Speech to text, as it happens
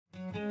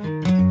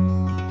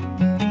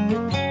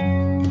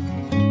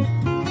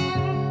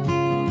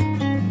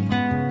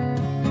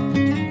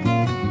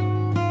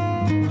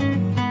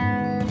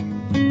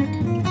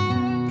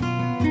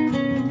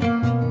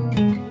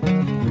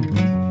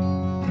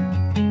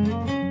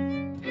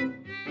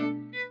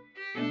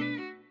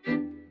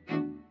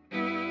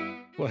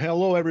Well,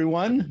 hello,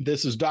 everyone.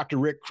 This is Dr.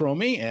 Rick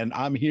Cromie, and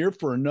I'm here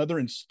for another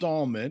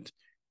installment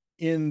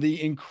in the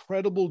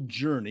incredible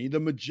journey, the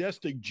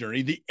majestic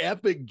journey, the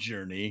epic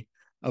journey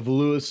of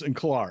Lewis and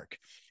Clark.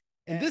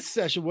 In this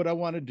session, what I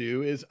want to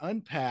do is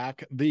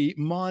unpack the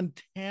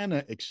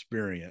Montana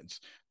experience,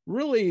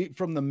 really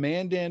from the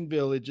Mandan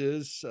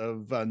Villages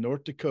of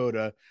North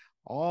Dakota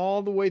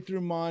all the way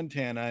through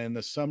Montana in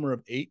the summer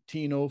of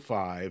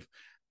 1805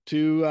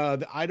 to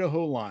the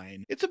Idaho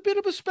line. It's a bit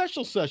of a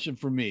special session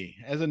for me.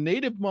 As a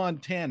native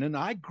Montanan,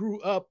 I grew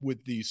up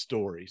with these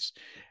stories,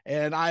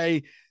 and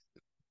I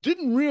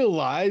didn't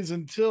realize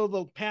until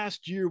the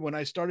past year when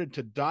I started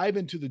to dive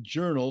into the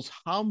journals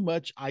how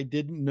much I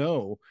didn't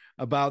know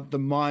about the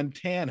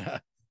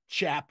Montana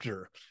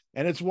chapter.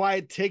 And it's why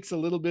it takes a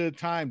little bit of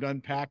time to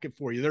unpack it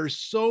for you. There's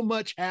so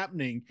much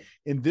happening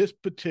in this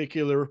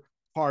particular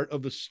part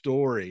of the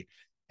story,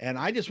 and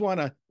I just want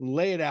to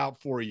lay it out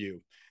for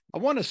you. I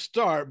want to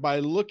start by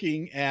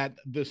looking at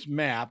this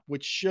map,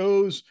 which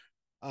shows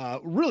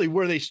really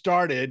where they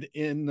started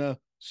in the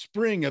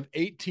spring of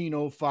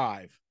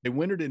 1805. They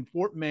wintered in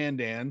Fort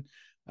Mandan.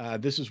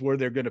 This is where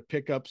they're going to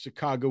pick up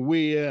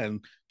Sacagawea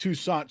and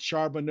Toussaint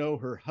Charbonneau,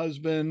 her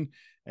husband.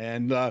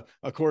 And of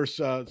course,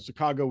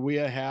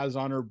 Sacagawea has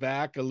on her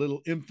back a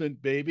little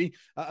infant baby,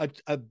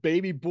 a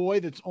baby boy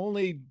that's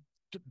only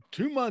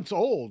 2 months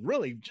old,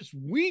 really just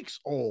weeks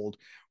old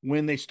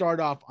when they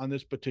start off on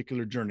this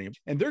particular journey.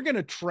 And they're going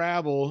to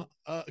travel,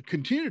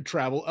 continue to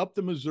travel up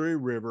the Missouri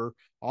River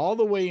all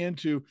the way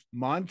into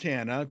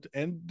Montana.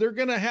 And they're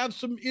going to have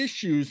some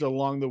issues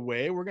along the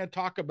way. We're going to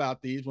talk about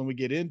these when we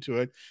get into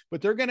it,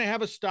 but they're going to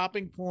have a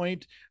stopping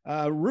point,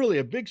 really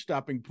a big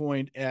stopping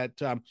point at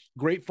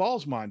Great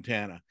Falls,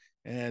 Montana.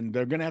 And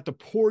they're going to have to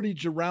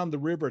portage around the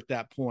river at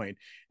that point.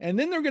 And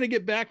then they're going to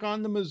get back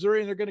on the Missouri,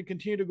 and they're going to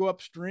continue to go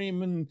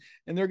upstream, and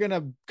they're going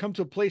to come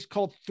to a place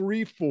called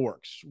Three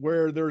Forks,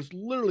 where there's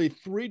literally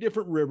three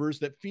different rivers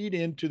that feed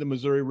into the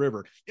Missouri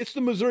River. It's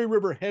the Missouri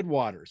River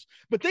headwaters,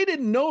 but they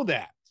didn't know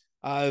that.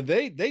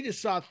 They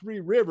just saw three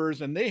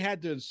rivers, and they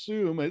had to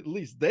assume, at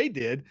least they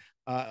did,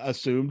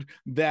 assumed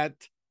that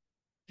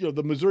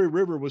the Missouri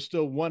River was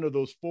still one of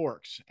those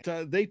forks.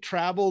 They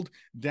traveled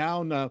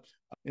down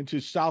into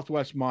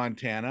southwest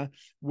Montana,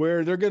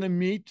 where they're going to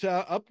meet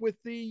up with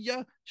the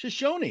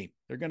Shoshone.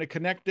 They're going to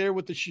connect there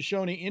with the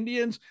Shoshone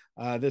Indians.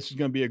 This is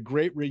going to be a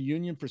great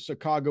reunion for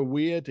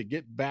Sacagawea to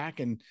get back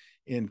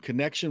in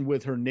connection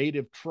with her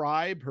native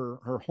tribe,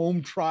 her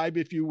home tribe,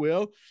 if you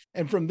will.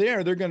 And from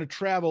there, they're going to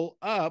travel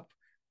up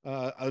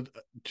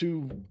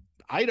to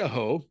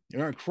Idaho.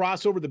 They're going to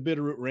cross over the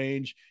Bitterroot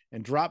Range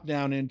and drop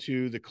down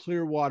into the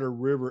Clearwater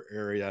River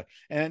area.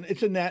 And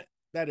it's in that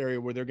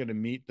area where they're going to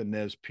meet the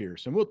Nez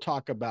Perce. And we'll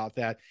talk about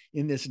that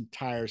in this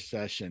entire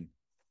session.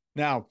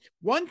 Now,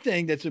 one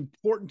thing that's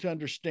important to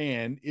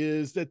understand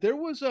is that there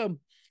was a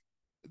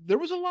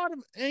lot of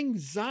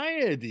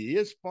anxiety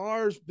as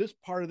far as this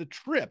part of the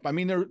trip. I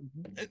mean,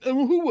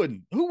 who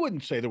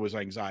wouldn't say there was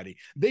anxiety?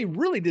 They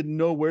really didn't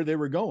know where they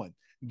were going.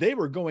 They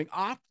were going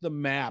off the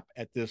map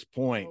at this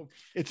point.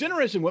 It's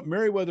interesting what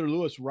Meriwether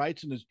Lewis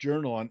writes in his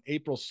journal on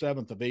April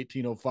 7th of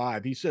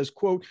 1805. He says,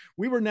 quote,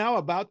 "We were now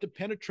about to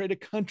penetrate a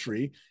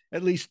country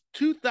at least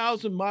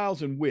 2,000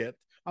 miles in width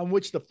on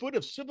which the foot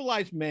of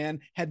civilized man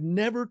had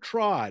never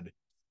trod.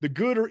 The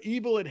good or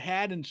evil it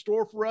had in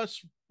store for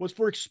us was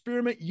for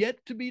experiment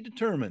yet to be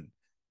determined.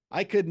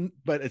 I couldn't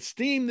but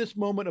esteem this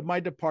moment of my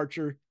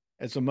departure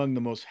as among the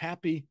most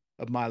happy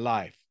of my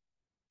life."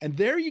 And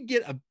there you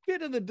get a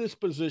bit of the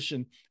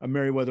disposition of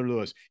Meriwether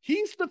Lewis.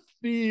 He's the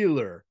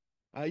feeler.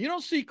 You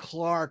don't see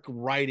Clark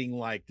writing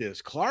like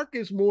this. Clark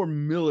is more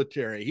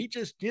military. He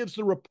just gives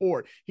the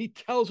report. He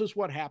tells us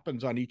what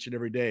happens on each and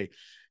every day.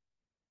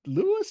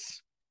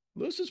 Lewis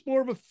is more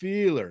of a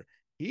feeler.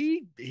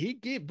 He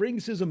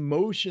brings his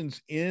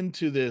emotions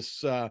into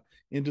this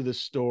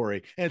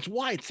story, and it's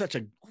why it's such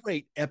a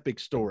great epic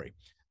story.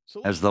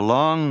 So, as the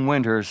long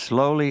winter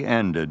slowly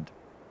ended,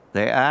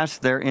 they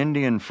asked their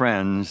Indian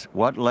friends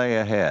what lay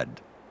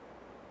ahead.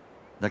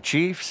 The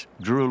chiefs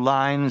drew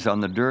lines on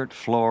the dirt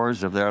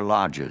floors of their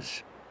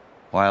lodges,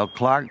 while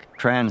Clark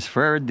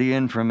transferred the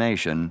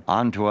information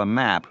onto a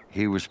map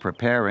he was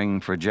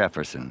preparing for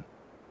Jefferson.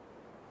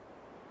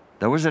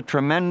 There was a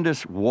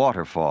tremendous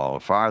waterfall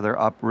farther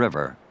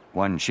upriver,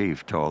 one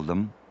chief told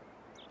them,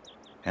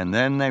 and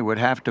then they would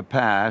have to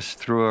pass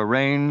through a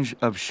range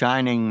of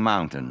shining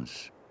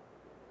mountains.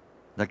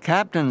 The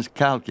captains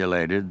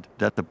calculated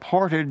that the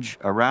portage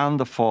around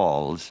the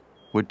falls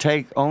would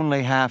take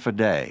only half a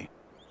day.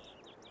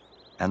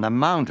 And the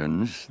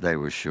mountains, they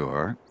were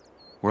sure,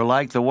 were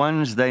like the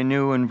ones they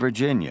knew in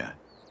Virginia,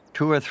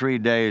 2 or 3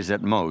 days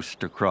at most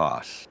to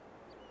cross.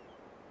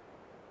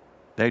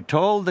 They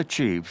told the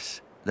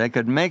chiefs they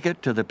could make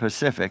it to the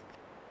Pacific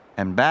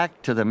and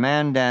back to the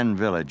Mandan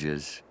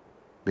Villages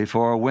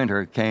before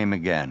winter came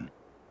again.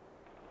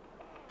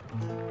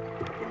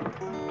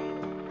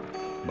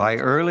 By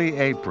early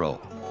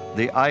April,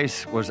 the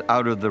ice was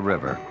out of the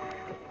river.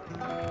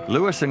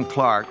 Lewis and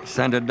Clark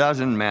sent a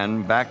dozen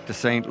men back to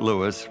St.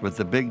 Louis with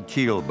the big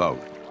keel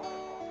boat.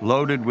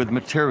 loaded with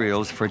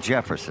materials for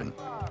Jefferson.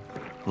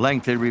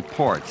 Lengthy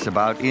reports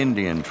about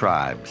Indian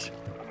tribes,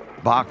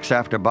 box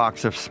after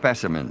box of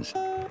specimens,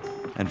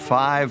 and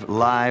 5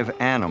 live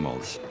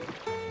animals,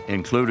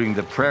 including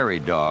the prairie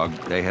dog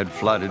they had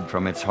flooded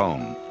from its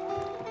home.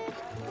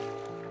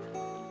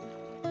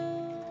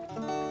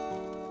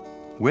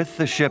 With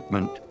the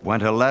shipment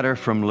went a letter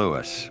from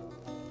Lewis,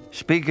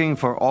 speaking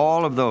for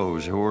all of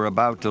those who were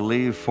about to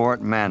leave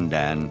Fort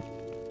Mandan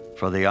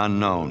for the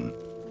unknown.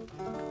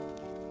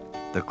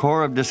 The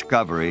Corps of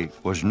Discovery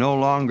was no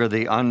longer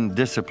the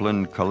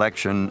undisciplined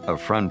collection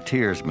of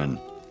frontiersmen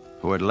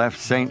who had left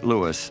St.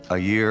 Louis a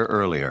year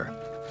earlier.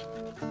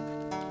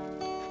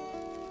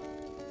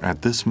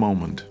 At this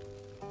moment,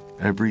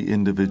 every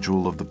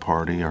individual of the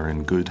party are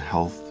in good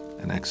health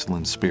and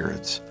excellent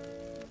spirits,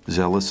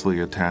 zealously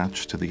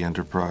attached to the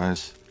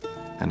enterprise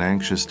and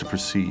anxious to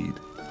proceed.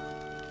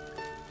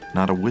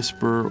 Not a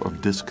whisper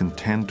of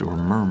discontent or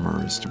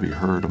murmur is to be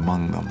heard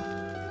among them,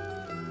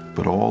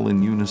 but all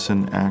in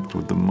unison act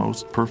with the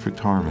most perfect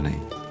harmony.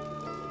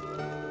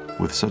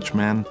 With such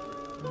men,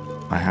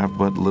 I have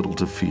but little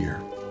to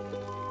fear,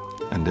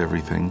 and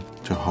everything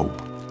to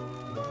hope.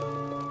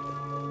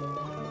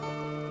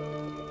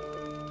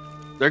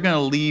 They're going to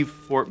leave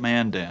Fort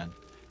Mandan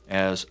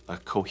as a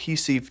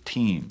cohesive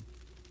team.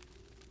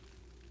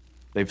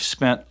 They've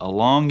spent a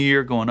long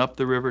year going up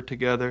the river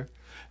together,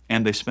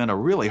 and they spent a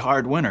really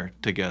hard winter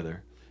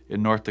together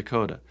in North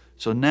Dakota.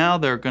 So now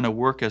they're going to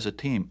work as a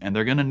team, and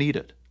they're going to need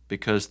it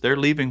because they're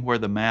leaving where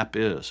the map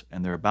is,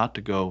 and they're about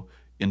to go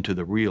into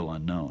the real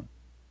unknown.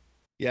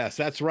 Yes,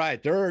 that's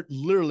right. They're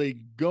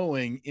literally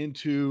going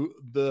into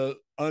the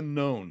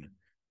unknown.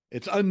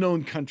 It's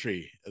unknown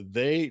country.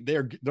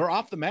 They're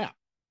off the map,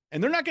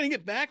 and they're not going to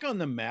get back on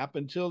the map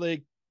until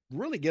they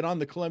really get on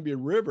the Columbia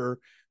River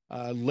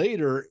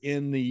later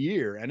in the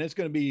year, and it's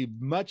going to be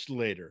much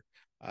later.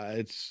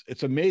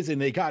 It's amazing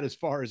they got as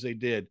far as they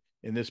did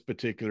in this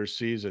particular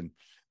season.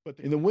 But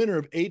in the winter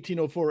of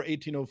 1804,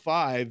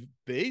 1805,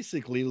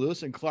 basically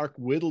Lewis and Clark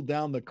whittled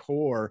down the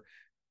Corps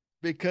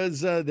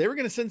because they were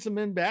going to send some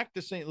men back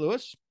to St.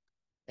 Louis,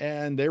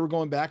 and they were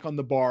going back on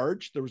the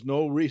barge. There was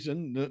no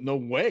reason, no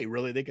way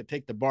really they could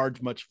take the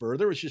barge much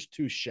further. It was just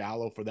too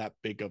shallow for that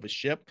big of a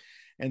ship.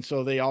 And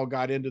so they all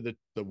got into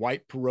the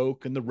white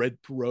pirogue and the red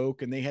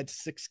pirogue, and they had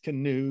 6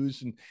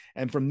 canoes.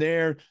 And from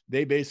there,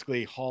 they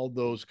basically hauled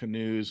those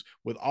canoes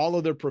with all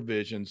of their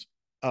provisions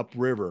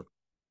upriver.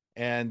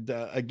 And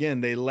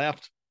again, they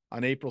left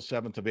on April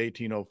 7th of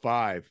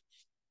 1805.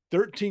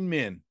 13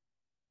 men,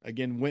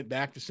 again, went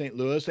back to St.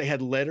 Louis. They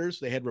had letters,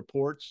 they had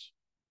reports,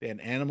 they had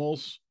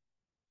animals,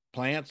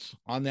 plants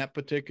on that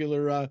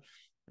particular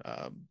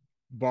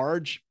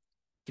barge.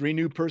 3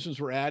 new persons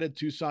were added: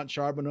 Toussaint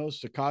Charbonneau,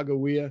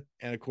 Sacagawea,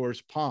 and of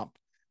course Pomp.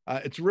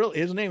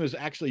 His name is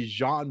actually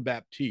Jean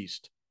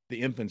Baptiste,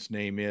 the infant's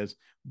name is,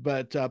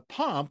 but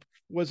Pomp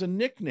was a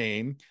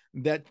nickname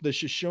that the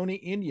Shoshone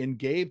Indian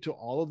gave to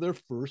all of their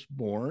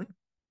firstborn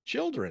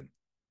children.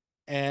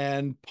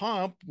 And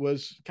Pomp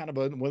was kind of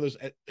one of those,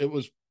 it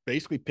was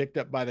basically picked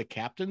up by the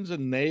captains,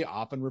 and they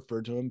often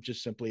referred to him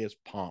just simply as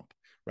Pomp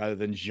rather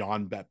than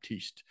Jean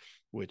Baptiste,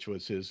 which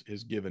was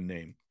his given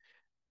name.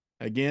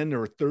 Again, there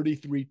were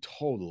 33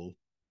 total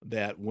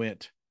that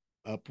went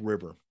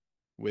upriver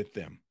with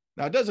them.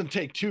 Now, it doesn't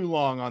take too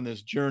long on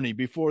this journey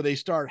before they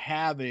start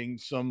having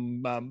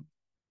some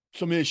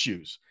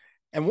issues.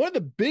 And one of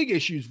the big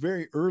issues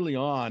very early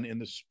on in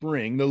the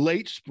spring, the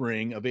late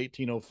spring of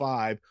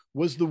 1805,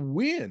 was the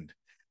wind.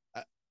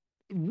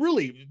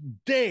 Really,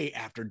 day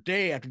after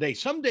day after day.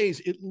 Some days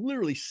it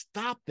literally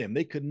stopped them.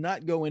 They could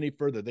not go any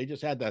further. They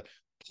just had to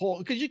pull,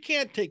 because you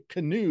can't take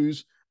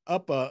canoes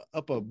up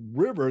a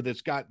river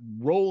that's got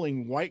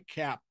rolling white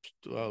capped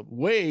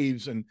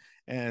waves, and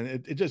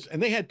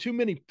they had too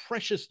many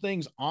precious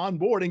things on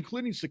board,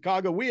 including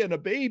Sacagawea and a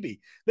baby.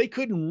 They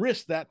couldn't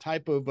risk that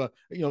type of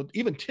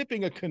even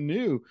tipping a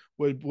canoe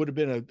would have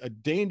been a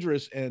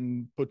dangerous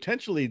and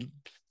potentially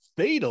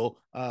fatal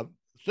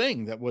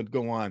thing that would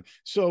go on.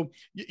 So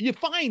you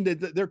find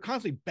that they're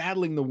constantly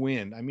battling the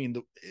wind. I mean,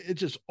 it's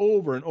just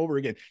over and over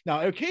again.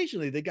 Now,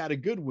 occasionally they got a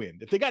good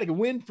wind. If they got a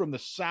wind from the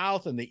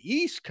south and the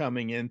east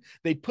coming in,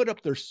 they put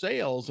up their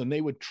sails and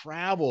they would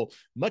travel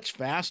much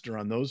faster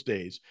on those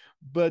days.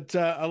 But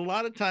a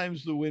lot of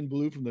times the wind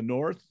blew from the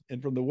north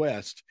and from the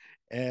west.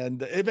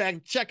 And in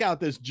fact, check out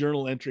this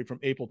journal entry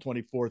from April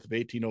 24th of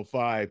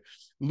 1805.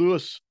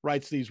 Lewis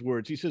writes these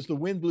words. He says, "The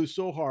wind blew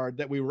so hard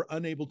that we were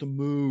unable to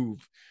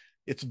move.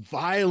 Its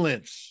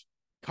violence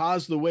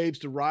caused the waves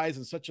to rise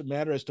in such a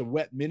manner as to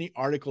wet many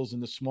articles in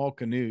the small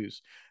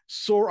canoes.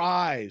 Sore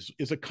eyes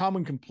is a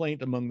common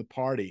complaint among the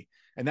party.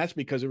 And that's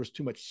because there was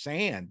too much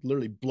sand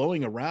literally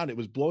blowing around. It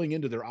was blowing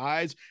into their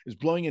eyes. It was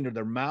blowing into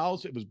their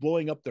mouths. It was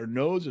blowing up their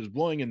nose. It was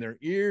blowing in their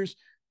ears.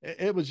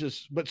 It was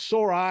just, but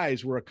sore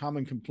eyes were a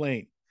common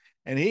complaint."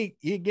 And he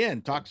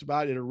again talks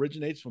about it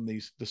originates from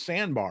the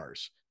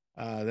sandbars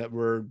that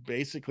were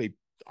basically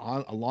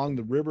along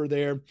the river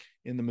there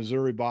in the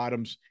Missouri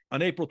bottoms.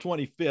 On April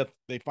 25th,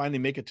 they finally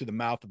make it to the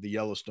mouth of the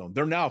Yellowstone.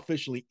 They're now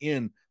officially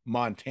in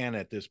Montana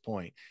at this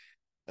point.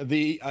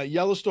 The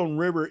Yellowstone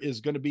River is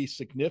going to be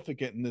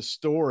significant in this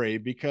story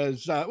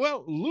because,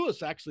 well,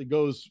 Lewis actually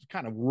goes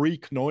kind of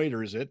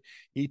reconnoiters it.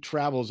 He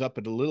travels up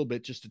it a little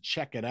bit just to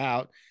check it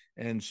out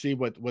and see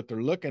what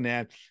they're looking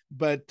at.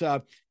 But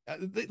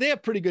they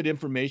have pretty good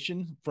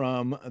information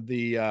from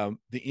the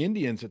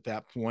Indians at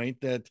that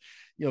point that,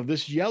 you know,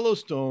 this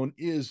Yellowstone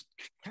is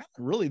kind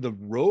of really the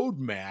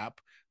roadmap,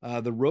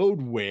 the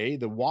roadway,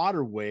 the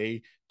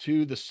waterway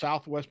to the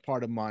southwest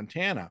part of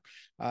Montana.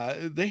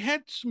 They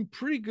had some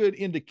pretty good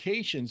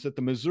indications that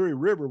the Missouri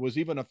River was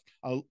even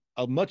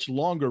a much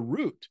longer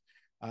route.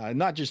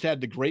 Not just had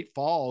the Great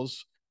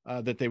Falls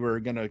that they were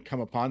going to come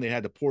upon. They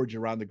had to portage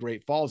around the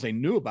Great Falls. They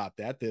knew about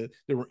that.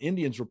 There were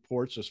Indians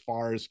reports as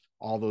far as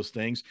all those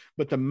things.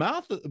 But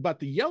the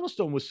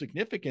Yellowstone was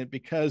significant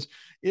because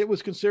it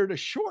was considered a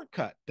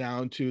shortcut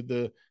down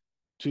to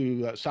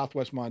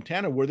southwest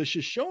Montana where the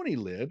Shoshone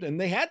lived,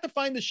 and they had to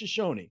find the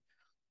Shoshone.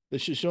 The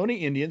Shoshone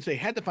Indians, they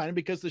had to find them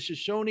because the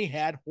Shoshone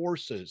had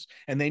horses,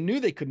 and they knew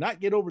they could not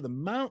get over the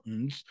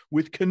mountains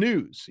with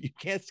canoes. You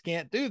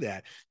can't do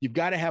that. You've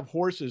got to have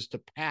horses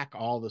to pack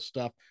all the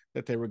stuff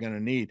that they were going to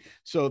need.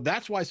 So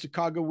that's why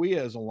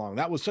Sacagawea is along.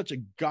 That was such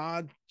a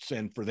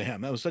godsend for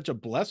them. That was such a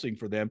blessing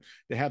for them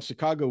to have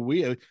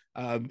Sacagawea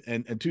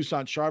and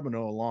Toussaint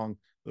Charbonneau along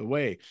the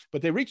way.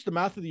 But they reached the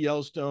mouth of the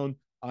Yellowstone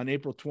on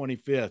April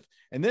 25th,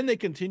 and then they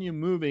continue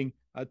moving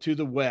to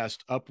the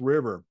west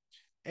upriver.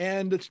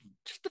 And it's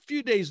just a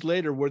few days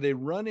later where they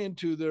run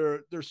into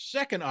their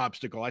second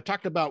obstacle. I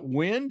talked about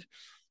wind.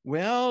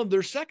 Well,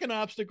 their second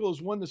obstacle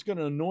is one that's going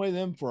to annoy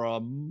them for a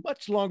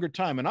much longer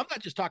time. And I'm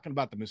not just talking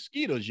about the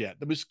mosquitoes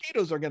yet. The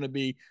mosquitoes are going to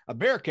be a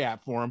bear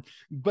cat for them.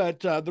 But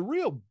the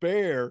real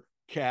bear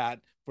cat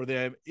for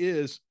them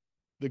is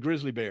the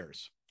grizzly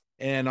bears.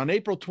 And on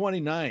April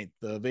 29th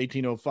of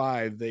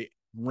 1805, they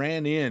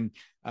ran in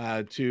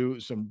to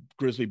some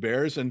grizzly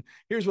bears. And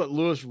here's what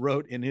Lewis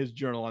wrote in his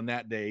journal on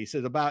that day. He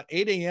says, about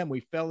 8 a.m.,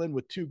 we fell in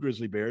with 2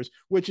 grizzly bears,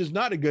 which is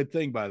not a good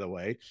thing, by the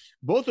way,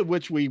 both of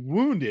which we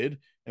wounded,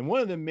 and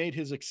one of them made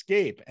his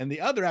escape. And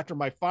the other, after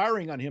my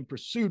firing on him,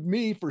 pursued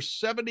me for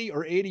 70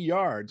 or 80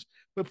 yards,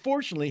 but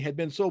fortunately had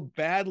been so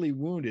badly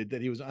wounded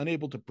that he was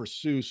unable to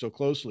pursue so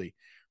closely.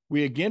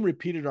 We again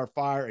repeated our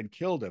fire and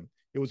killed him.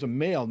 It was a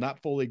male,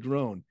 not fully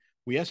grown.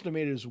 We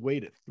estimated his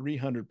weight at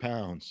 300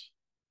 pounds.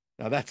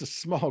 Now, that's a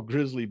small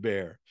grizzly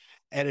bear.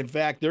 And in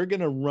fact, they're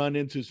going to run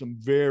into some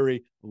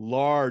very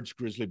large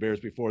grizzly bears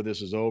before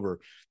this is over.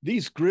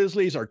 These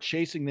grizzlies are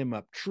chasing them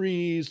up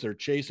trees. They're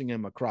chasing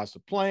them across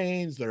the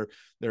plains. They're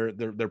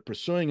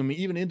pursuing them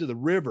even into the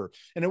river.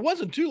 And it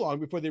wasn't too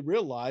long before they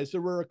realized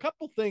there were a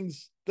couple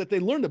things that they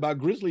learned about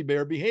grizzly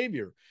bear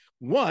behavior.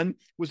 One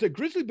was that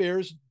grizzly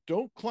bears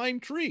don't climb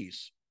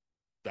trees.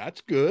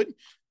 That's good.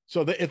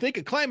 So if they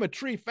could climb a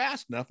tree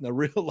fast enough, now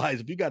realize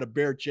if you got a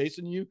bear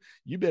chasing you,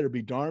 you better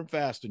be darn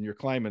fast in your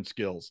climbing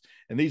skills.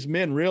 And these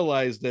men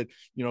realized that,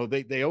 you know,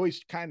 they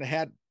always kind of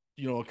had,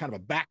 you know, kind of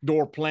a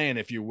backdoor plan,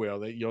 if you will.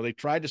 They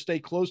tried to stay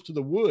close to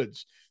the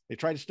woods. They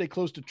tried to stay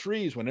close to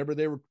trees whenever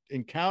they were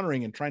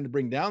encountering and trying to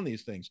bring down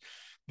these things.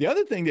 The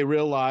other thing they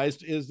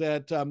realized is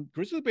that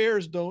grizzly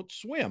bears don't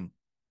swim.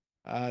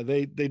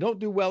 They don't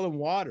do well in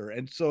water.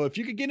 And so if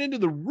you could get into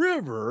the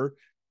river,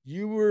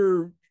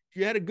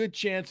 you had a good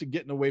chance of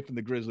getting away from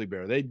the grizzly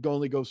bear. They'd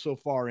only go so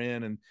far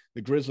in, and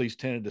the grizzlies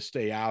tended to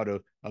stay out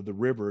of the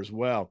river as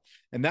well.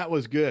 And that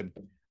was good.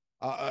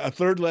 A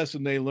third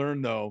lesson they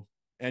learned, though,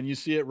 and you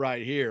see it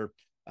right here,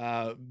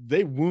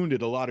 they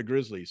wounded a lot of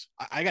grizzlies.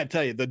 I got to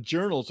tell you, the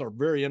journals are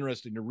very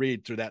interesting to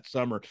read through that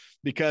summer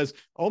because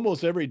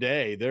almost every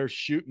day they're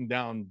shooting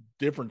down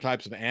different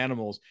types of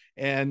animals,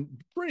 and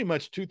pretty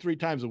much 2-3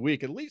 times a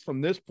week, at least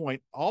from this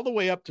point all the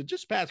way up to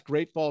just past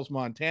Great Falls,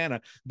 Montana,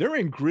 they're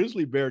in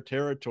grizzly bear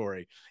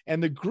territory.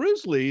 And the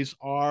grizzlies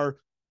are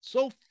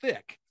so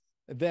thick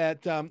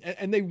that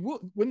and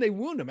when they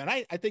wound them, and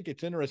I think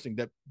it's interesting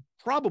that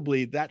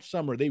probably that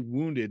summer they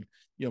wounded,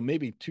 you know,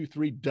 maybe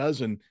 2-3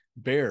 dozen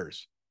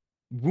bears.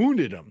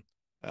 Wounded them.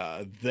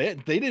 They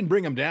didn't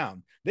bring them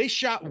down. They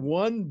shot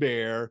one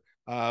bear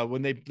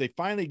when they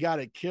finally got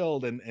it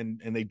killed and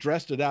they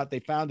dressed it out. They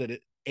found that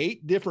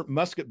 8 different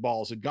musket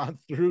balls had gone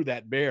through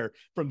that bear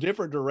from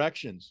different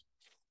directions.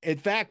 In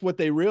fact, what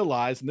they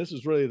realized, and this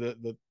is really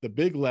the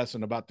big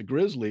lesson about the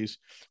grizzlies,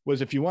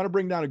 was if you want to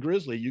bring down a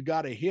grizzly, you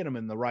got to hit them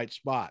in the right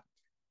spot.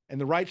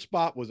 And the right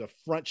spot was a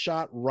front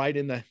shot right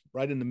in the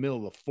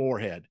middle of the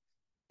forehead.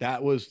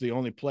 That was the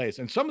only place.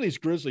 And some of these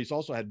grizzlies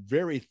also had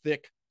very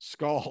thick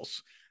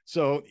skulls.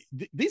 So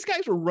these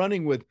guys were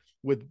running with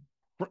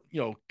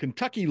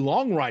Kentucky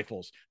long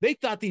rifles. They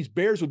thought these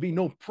bears would be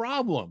no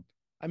problem.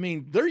 I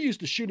mean, they're used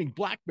to shooting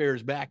black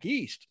bears back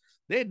east.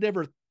 They had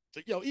never,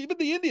 even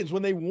the Indians,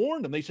 when they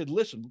warned them, they said,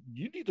 listen,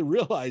 you need to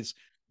realize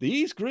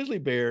these grizzly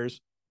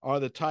bears are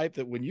the type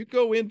that when you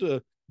go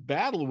into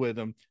battle with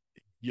them,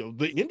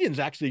 the Indians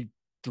actually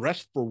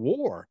dressed for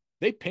war.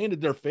 They painted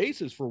their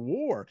faces for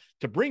war.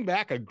 To bring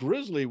back a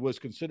grizzly was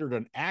considered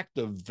an act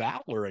of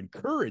valor and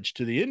courage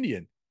to the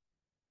Indian.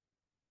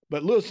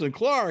 But Lewis and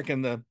Clark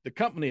and the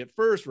company at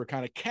first were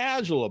kind of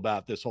casual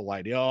about this whole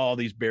idea. Oh,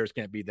 these bears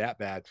can't be that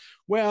bad.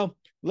 Well,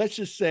 let's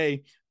just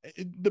say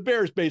the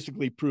bears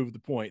basically proved the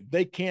point.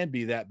 They can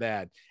be that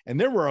bad. And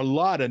there were a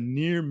lot of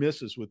near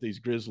misses with these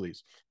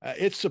grizzlies.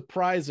 It's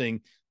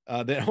surprising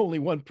that only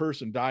one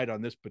person died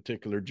on this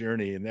particular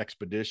journey and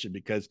expedition,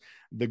 because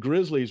the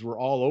grizzlies were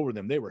all over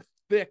them. They were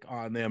thick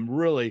on them,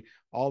 really,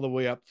 all the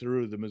way up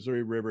through the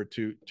Missouri River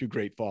to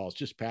Great Falls,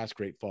 just past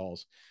Great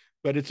Falls.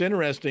 But it's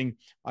interesting.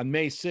 On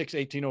May 6,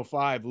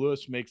 1805,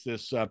 Lewis makes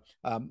this,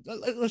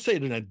 let's say,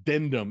 an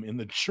addendum in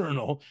the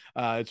journal.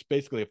 It's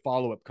basically a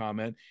follow-up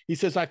comment. He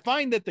says, I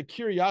find that the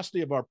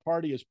curiosity of our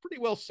party is pretty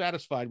well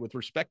satisfied with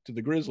respect to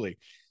the grizzly.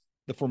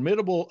 The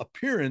formidable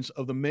appearance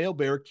of the male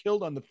bear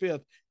killed on the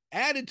 5th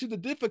added to the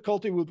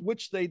difficulty with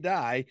which they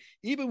die,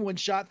 even when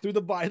shot through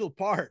the vital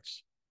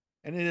parts.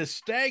 And it has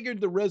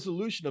staggered the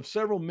resolution of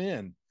several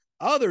men.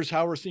 Others,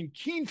 however, seem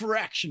keen for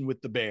action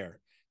with the bear.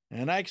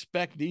 And I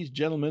expect these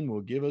gentlemen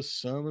will give us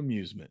some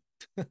amusement.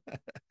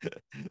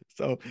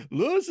 So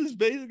Lewis is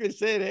basically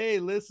saying, hey,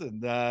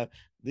 listen,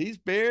 these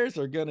bears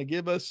are going to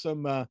give us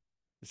some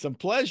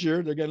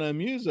pleasure. They're going to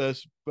amuse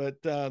us.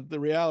 But the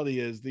reality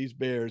is these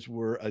bears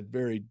were a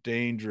very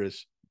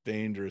dangerous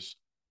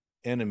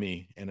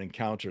enemy and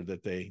encounter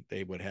that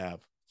they would have.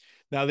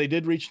 Now, they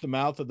did reach the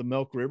mouth of the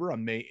Milk River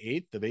on May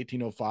 8th of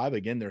 1805.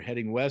 Again, they're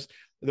heading west.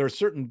 There are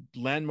certain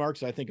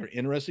landmarks I think are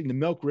interesting. The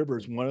Milk River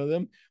is one of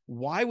them.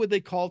 Why would they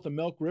call it the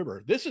Milk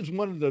River? This is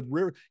one of the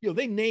river,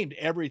 they named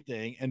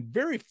everything, and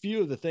very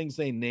few of the things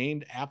they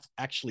named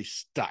actually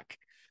stuck.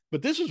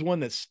 But this is one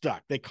that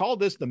stuck. They called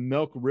this the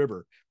Milk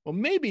River. Well,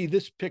 maybe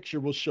this picture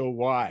will show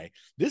why.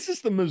 This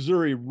is the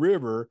Missouri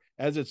River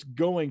as it's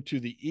going to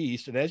the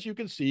east. And as you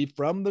can see,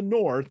 from the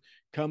north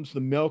comes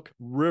the Milk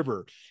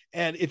River.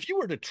 And if you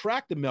were to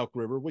track the Milk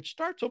River, which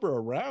starts over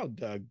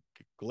around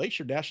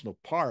Glacier National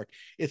Park,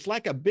 it's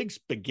like a big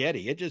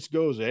spaghetti. It just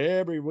goes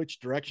every which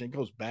direction. It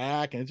goes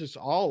back, and it's just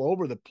all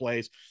over the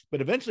place.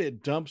 But eventually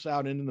it dumps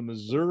out into the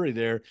Missouri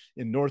there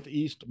in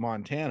northeast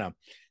Montana.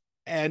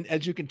 And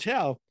as you can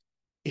tell,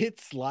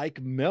 it's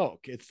like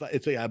milk. It's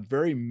a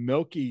very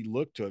milky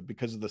look to it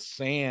because of the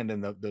sand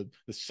and the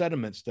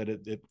sediments that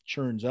it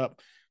churns up.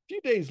 A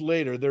few days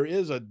later, there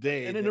is a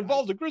day, and it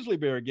involves a grizzly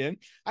bear again.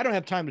 I don't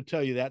have time to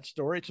tell you that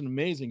story. It's an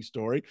amazing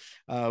story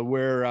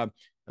where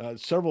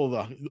several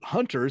of the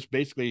hunters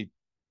basically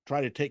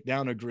try to take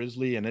down a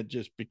grizzly, and it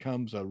just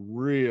becomes a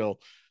real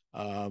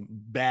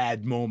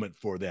bad moment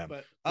for them.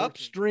 But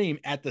upstream,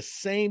 at the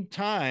same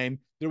time,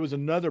 there was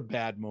another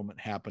bad moment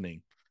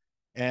happening.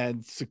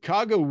 And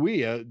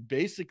Sacagawea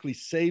basically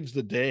saves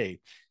the day.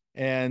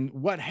 And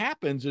what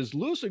happens is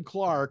Lewis and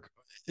Clark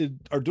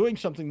are doing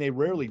something they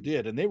rarely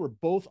did, and they were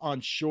both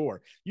on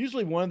shore.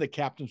 Usually one of the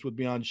captains would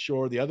be on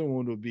shore, the other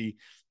one would be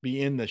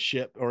in the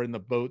ship or in the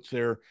boats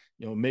there,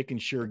 making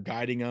sure,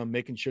 guiding them,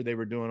 making sure they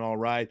were doing all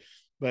right.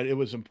 But it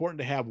was important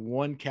to have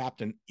one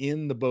captain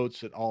in the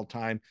boats at all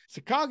time.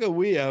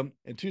 Sacagawea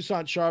and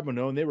Toussaint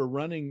Charbonneau, and they were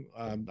running,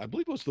 I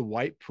believe it was the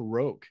White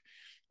Pirogue,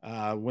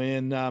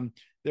 when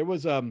there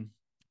was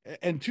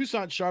and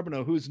Toussaint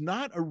Charbonneau, who's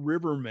not a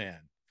riverman.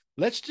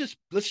 Let's just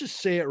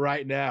say it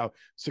right now.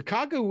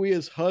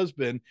 Sacagawea's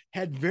husband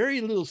had very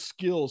little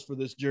skills for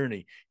this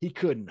journey. He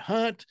couldn't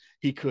hunt,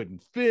 he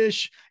couldn't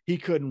fish, he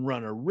couldn't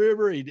run a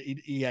river.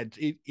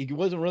 He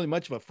wasn't really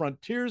much of a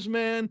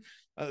frontiersman.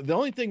 The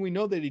only thing we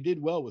know that he did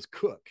well was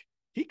cook.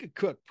 He could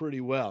cook pretty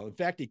well. In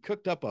fact, he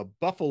cooked up a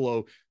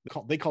buffalo.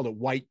 They called it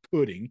white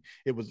pudding.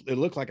 It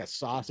looked like a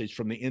sausage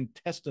from the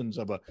intestines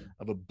of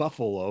a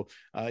buffalo.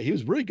 He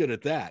was really good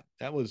at that.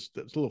 That was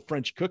a little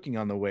French cooking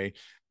on the way.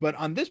 But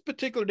on this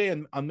particular day,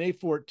 on May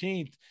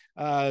 14th,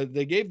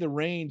 they gave the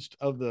reins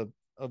of the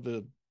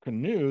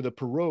canoe, the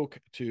pirogue,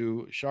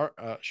 to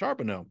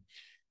Charbonneau.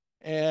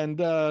 And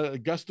a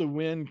gust of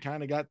wind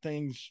kind of got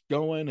things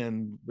going,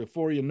 and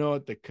before you know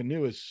it, the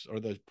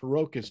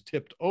pirogue is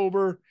tipped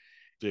over.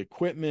 The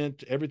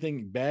equipment,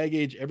 everything,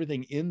 baggage,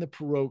 everything in the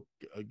pirogue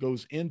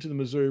goes into the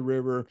Missouri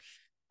River.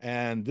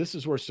 And this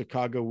is where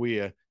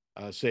Sacagawea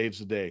saves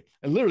the day.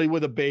 And literally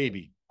with a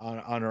baby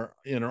on her,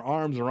 in her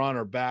arms or on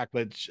her back.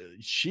 But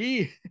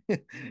she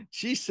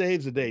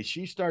saves the day.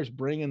 She starts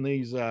bringing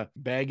these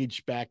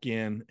baggage back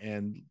in,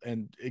 and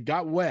it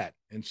got wet.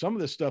 And some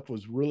of this stuff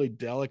was really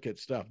delicate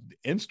stuff.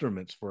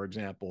 Instruments, for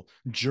example,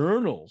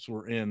 journals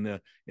were in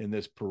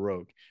this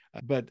pirogue.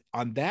 But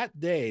on that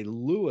day,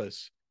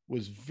 Lewis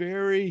was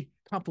very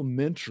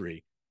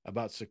complimentary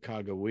about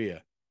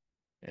Sacagawea.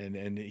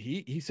 And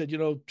he said,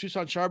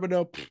 Toussaint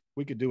Charbonneau,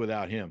 we could do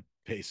without him,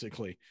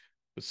 basically.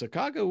 But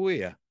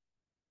Sacagawea,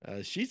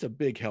 she's a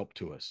big help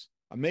to us.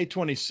 On May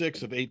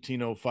 26th of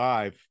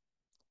 1805,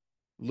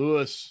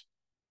 Lewis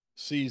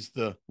sees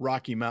the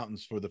Rocky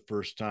Mountains for the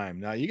first time.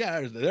 Now,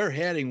 they're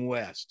heading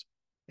west.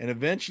 And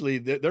eventually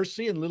they're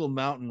seeing little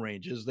mountain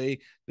ranges. They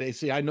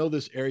see, I know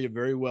this area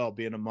very well,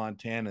 being a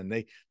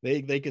Montanan.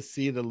 They could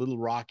see the little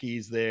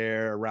Rockies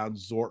there around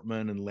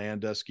Zortman and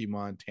Landusky,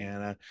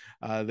 Montana.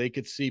 They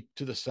could see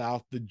to the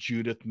south the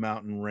Judith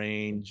Mountain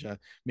Range,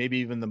 maybe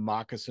even the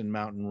Moccasin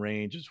Mountain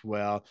Range as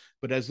well.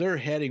 But as they're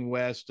heading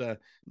west,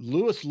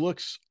 Lewis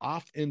looks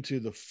off into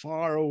the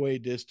faraway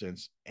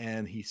distance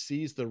and he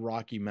sees the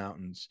Rocky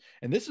Mountains.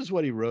 And this is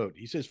what he wrote.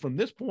 He says, "From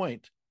this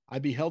point, I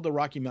beheld the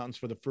Rocky Mountains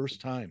for the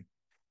first time.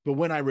 But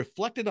when I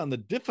reflected on the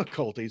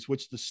difficulties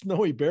which the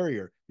snowy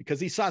barrier, because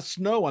he saw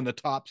snow on the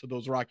tops of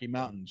those Rocky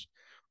Mountains,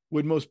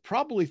 would most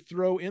probably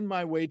throw in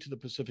my way to the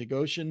Pacific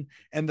Ocean,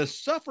 and the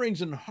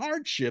sufferings and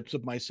hardships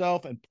of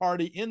myself and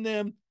party in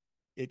them,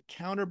 it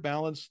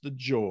counterbalanced the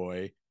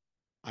joy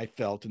I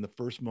felt in the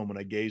first moment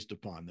I gazed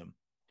upon them."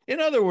 In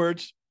other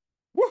words,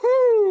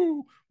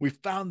 woohoo! We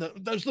found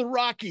there's the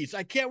Rockies.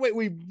 I can't wait.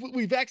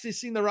 We've actually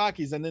seen the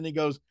Rockies. And then he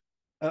goes,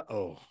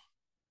 uh-oh.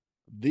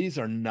 These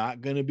are not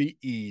going to be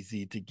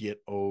easy to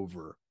get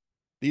over.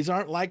 These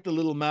aren't like the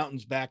little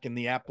mountains back in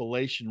the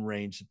Appalachian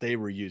range that they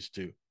were used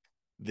to.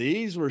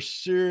 These were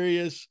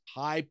serious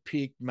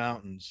high-peaked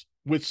mountains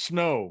with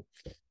snow.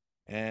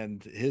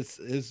 And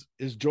his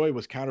joy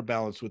was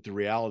counterbalanced with the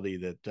reality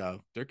that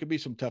there could be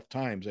some tough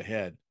times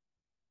ahead.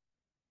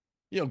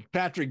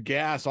 Patrick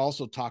Gass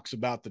also talks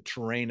about the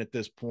terrain at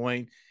this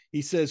point.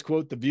 He says,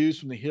 quote, "The views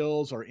from the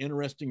hills are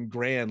interesting and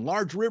grand.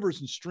 Large rivers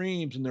and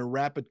streams in their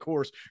rapid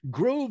course,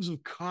 groves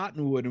of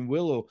cottonwood and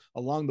willow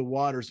along the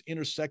waters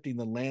intersecting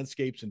the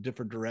landscapes in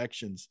different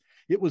directions."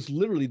 It was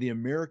literally the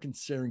American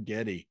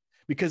Serengeti,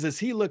 because as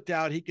he looked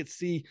out, he could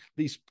see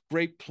these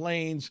great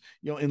plains,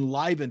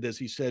 enlivened, as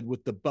he said,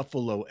 with the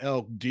buffalo,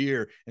 elk,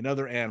 deer, and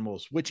other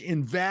animals, which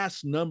in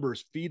vast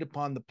numbers feed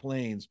upon the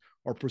plains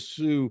or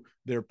pursue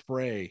their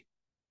prey.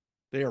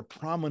 They are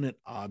prominent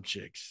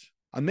objects.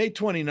 On May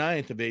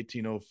 29th of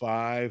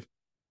 1805,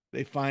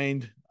 they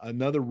find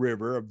another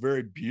river, a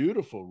very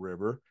beautiful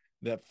river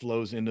that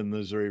flows into the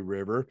Missouri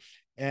River.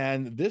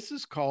 And this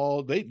is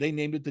called, they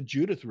named it the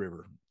Judith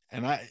River.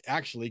 And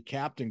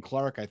Captain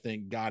Clark, I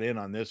think, got in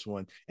on this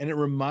one. And it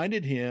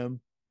reminded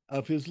him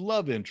of his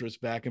love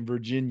interest back in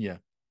Virginia,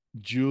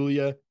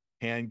 Julia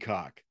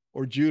Hancock,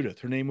 or Judith.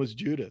 Her name was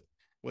Judith.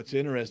 What's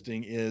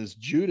interesting is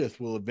Judith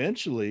will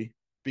eventually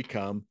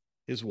become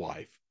his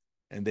wife.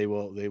 And they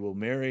will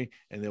marry,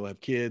 and they'll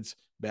have kids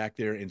back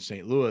there in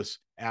St. Louis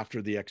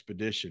after the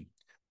expedition.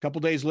 A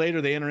couple days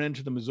later, they enter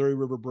into the Missouri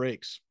River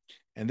breaks.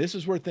 And this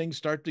is where things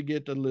start to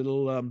get a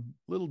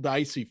little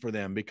dicey for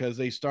them, because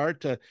they start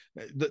to,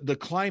 the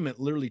climate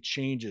literally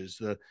changes.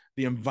 The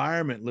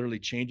environment literally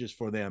changes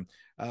for them.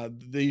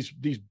 These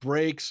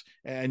breaks,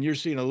 and you're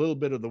seeing a little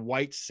bit of the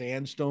white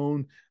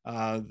sandstone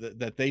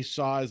that they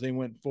saw as they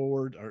went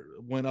forward or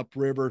went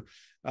upriver.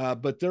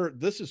 But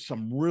this is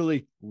some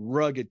really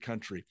rugged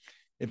country.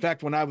 In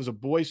fact, when I was a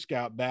Boy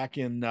Scout back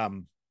as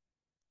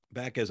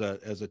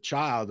a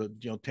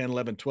child, 10,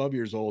 11, 12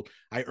 years old,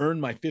 I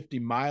earned my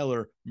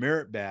 50-miler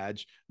merit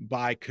badge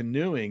by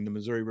canoeing the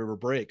Missouri River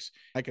breaks.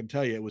 I can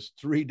tell you it was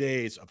 3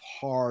 days of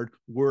hard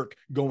work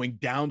going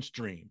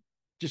downstream.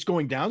 Just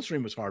going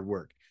downstream was hard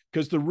work,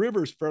 because the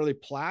river is fairly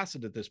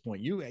placid at this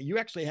point. You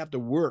actually have to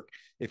work.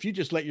 If you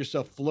just let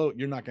yourself float,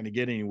 you're not going to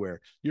get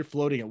anywhere. You're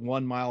floating at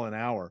 1 mile an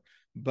hour.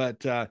 But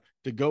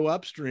to go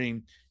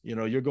upstream,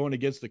 you're going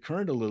against the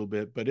current a little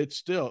bit, but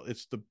it's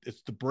the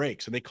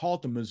breaks. And they call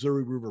it the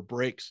Missouri River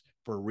breaks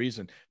for a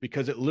reason,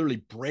 because it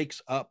literally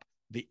breaks up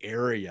the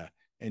area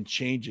and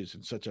changes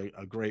in such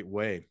a great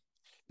way.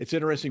 It's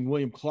interesting,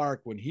 William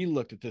Clark, when he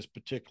looked at this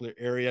particular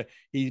area,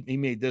 he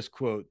made this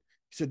quote.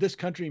 He said, "This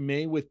country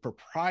may with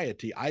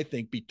propriety, I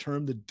think, be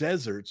termed the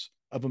deserts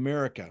of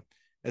America,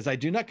 as I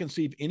do not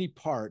conceive any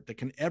part that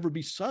can ever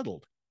be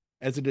settled,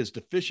 as it is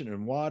deficient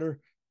in water,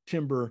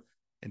 timber,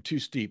 and too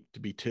steep to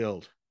be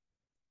tilled."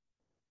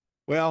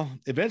 Well,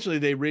 eventually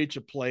they reach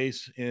a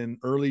place in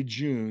early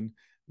June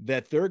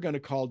that they're going to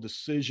call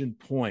Decision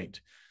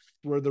Point,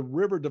 where the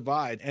river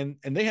divides, and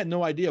they had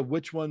no idea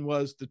which one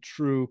was the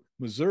true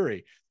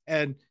Missouri.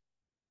 And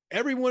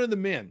every one of the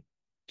men,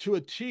 to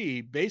a T,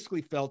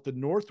 basically felt the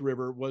North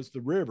River was the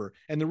river.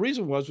 And the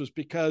reason was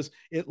because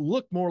it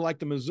looked more like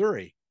the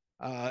Missouri.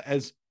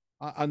 As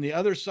on the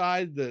other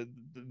side, the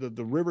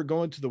river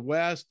going to the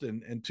west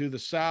and to the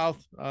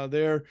south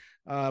there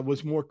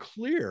was more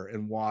clear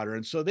in water.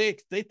 And so they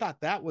thought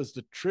that was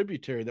the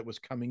tributary that was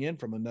coming in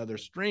from another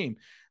stream.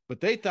 But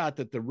they thought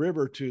that the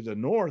river to the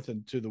north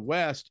and to the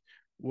west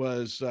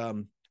was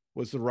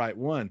the right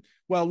one.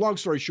 Well, long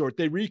story short,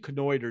 they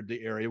reconnoitered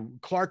the area.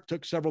 Clark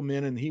took several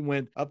men and he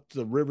went up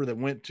the river that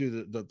went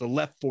to the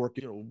left fork.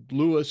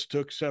 Lewis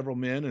took several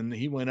men and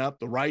he went up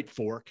the right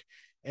fork.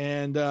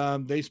 And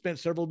they spent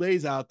several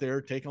days out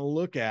there taking a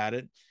look at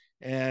it.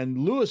 And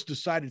Lewis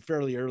decided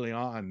fairly early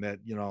on that,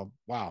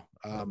 wow,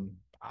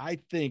 I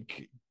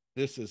think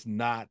this is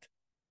not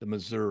the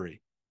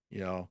Missouri.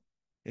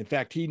 In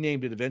fact, he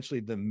named it eventually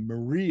the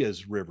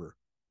Marias River,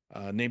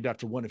 named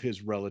after one of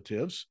his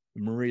relatives,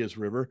 the Marias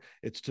River.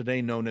 It's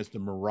today known as the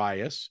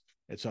Marias.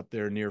 It's up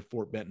there near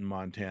Fort Benton,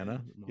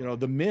 Montana. You know,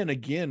 the men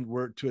again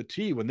were to a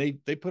T when they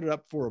put it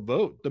up for a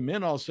vote. The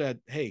men all said,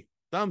 "Hey,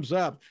 thumbs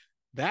up.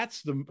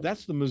 That's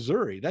the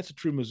Missouri. That's a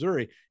true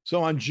Missouri."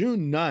 So on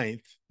June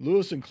 9th,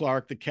 Lewis and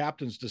Clark, the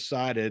captains,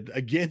 decided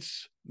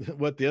against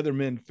what the other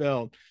men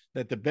felt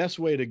that the best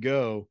way to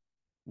go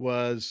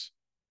was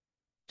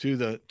to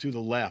the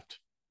left,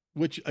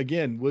 which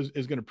again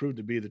is going to prove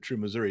to be the true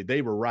Missouri.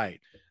 They were right.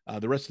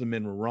 The rest of the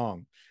men were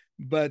wrong.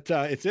 But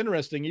it's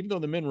interesting, even though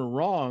the men were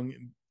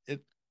wrong,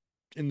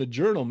 in the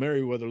journal,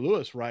 Meriwether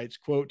Lewis writes,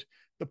 quote,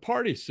 "The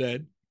party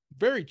said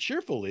very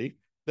cheerfully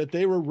that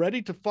they were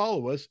ready to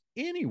follow us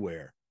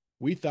anywhere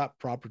we thought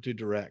proper to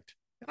direct."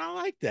 And I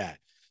like that.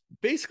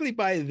 Basically,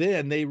 by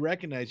then, they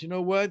recognize, you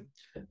know what?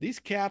 These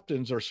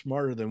captains are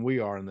smarter than we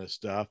are in this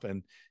stuff.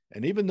 And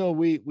even though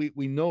we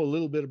know a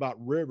little bit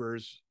about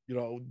rivers, you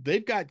know,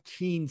 they've got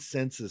keen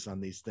senses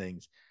on these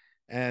things.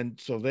 And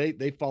so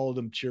they follow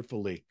them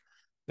cheerfully.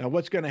 Now,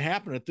 what's going to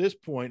happen at this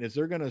point is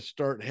they're going to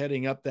start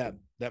heading up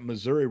that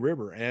Missouri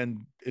River, and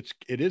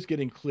it is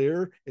getting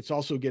clear. It's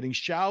also getting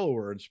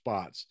shallower in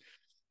spots.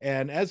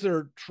 And as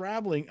they're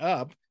traveling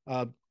up,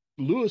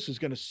 Lewis is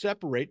going to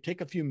separate,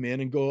 take a few men,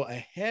 and go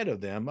ahead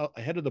of them,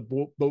 ahead of the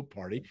boat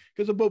party,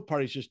 because the boat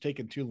party is just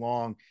taking too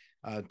long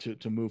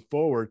to move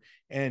forward.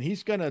 And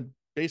he's going to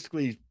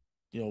basically,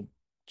 you know,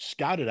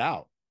 scout it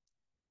out,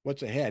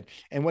 what's ahead.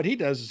 And what he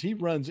does is he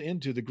runs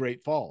into the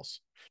Great Falls.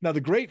 Now,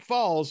 the Great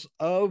Falls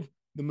of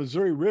the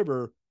Missouri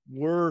River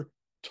were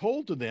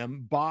told to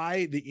them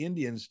by the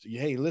Indians,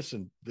 "Hey,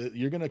 listen,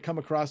 you're going to come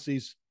across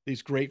these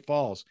Great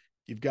Falls.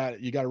 You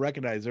got to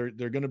recognize they're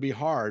going to be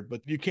hard,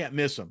 but you can't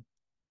miss them.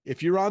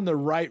 If you're on the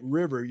right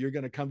river, you're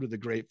going to come to the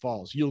Great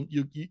Falls. You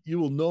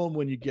will know them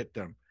when you get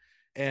them."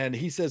 And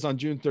he says on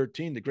June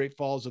 13, the Great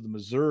Falls of the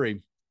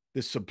Missouri,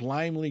 "This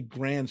sublimely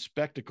grand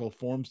spectacle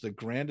forms the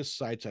grandest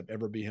sights I've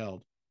ever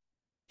beheld."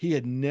 He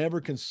had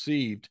never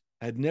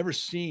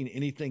seen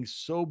anything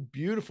so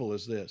beautiful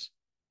as this.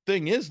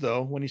 Thing is,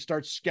 though, when he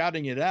starts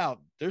scouting it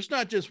out, there's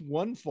not just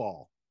one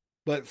fall,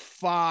 but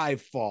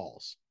 5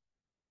 falls.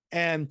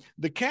 And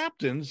the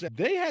captains,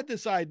 they had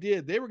this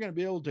idea they were going to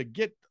be able to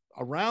get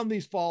around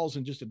these falls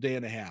in just a day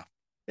and a half.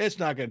 It's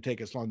not going to take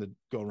us long to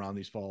go around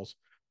these falls.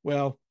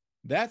 Well,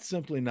 that's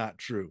simply not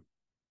true.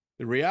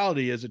 The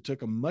reality is it took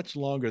them much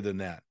longer than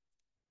that.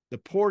 The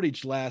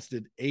portage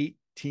lasted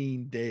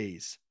 18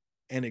 days,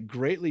 and it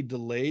greatly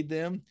delayed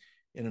them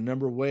in a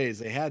number of ways.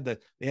 They had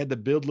to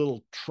build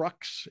little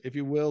trucks, if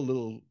you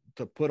will,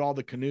 to put all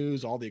the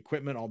canoes, all the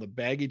equipment, all the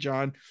baggage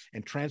on,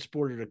 and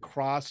transport it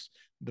across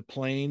the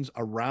plains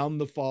around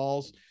the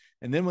falls.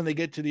 And then when they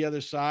get to the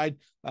other side,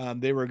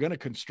 they were going to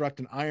construct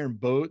an iron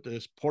boat,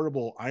 this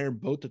portable iron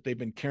boat that they've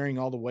been carrying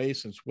all the way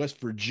since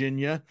West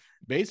Virginia.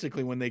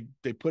 Basically, when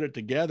they put it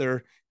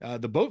together,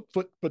 the boat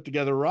put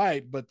together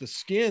right, but the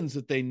skins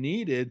that they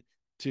needed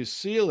to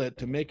seal it,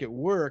 to make it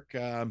work,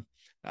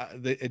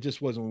 it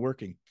just wasn't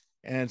working.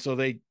 And so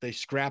they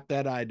scrapped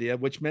that idea,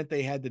 which meant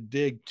they had to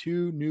dig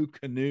 2 new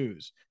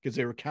canoes because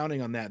they were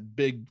counting on that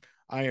big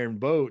iron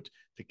boat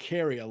to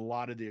carry a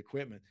lot of the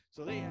equipment.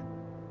 So they had...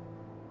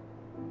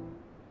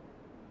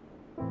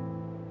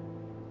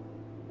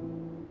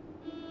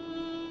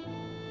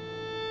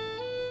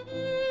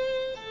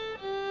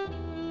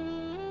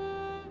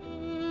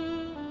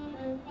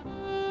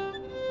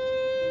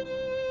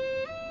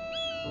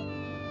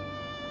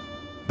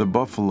 The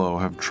buffalo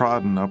have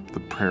trodden up the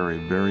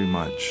prairie very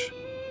much.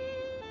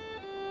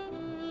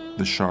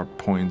 The sharp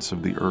points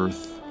of the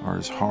earth are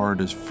as hard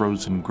as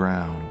frozen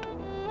ground,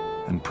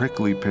 and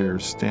prickly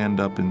pears stand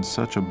up in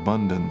such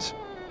abundance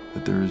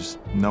that there is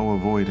no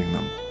avoiding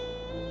them.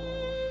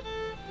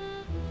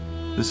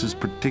 This is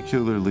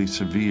particularly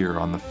severe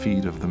on the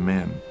feet of the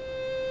men,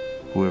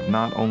 who have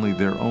not only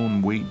their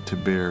own weight to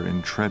bear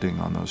in treading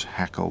on those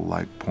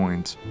hackle-like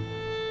points,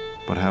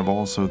 but have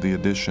also the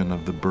addition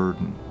of the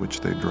burden which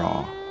they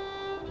draw.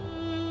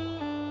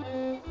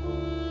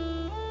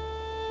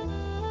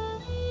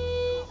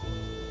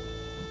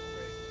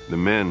 The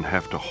men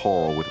have to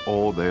haul with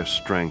all their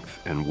strength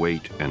and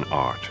weight and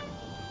art.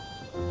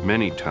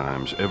 Many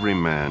times every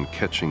man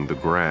catching the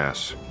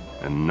grass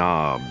and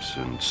knobs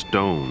and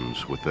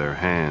stones with their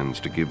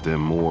hands to give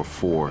them more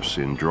force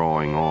in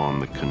drawing on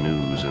the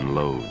canoes and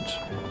loads.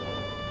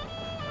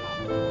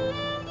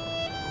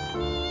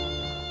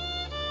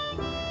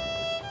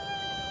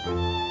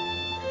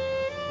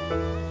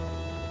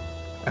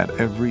 At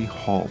every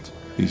halt,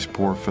 these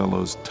poor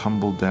fellows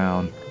tumble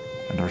down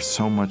and are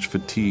so much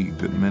fatigued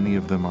that many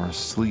of them are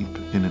asleep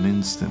in an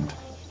instant.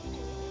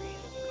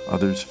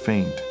 Others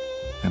faint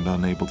and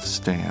unable to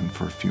stand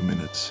for a few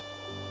minutes.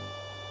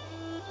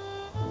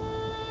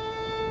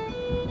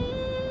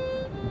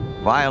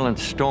 Violent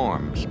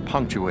storms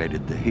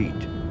punctuated the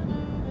heat.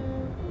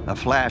 A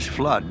flash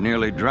flood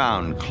nearly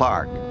drowned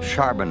Clark,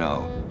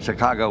 Charbonneau,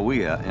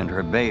 Sacagawea, and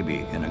her baby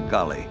in a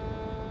gully.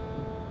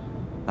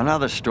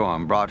 Another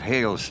storm brought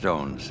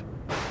hailstones,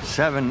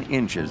 7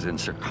 inches in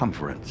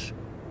circumference,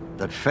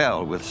 that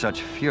fell with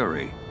such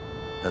fury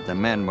that the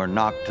men were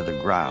knocked to the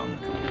ground.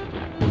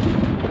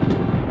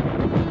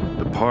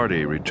 The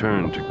party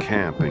returned to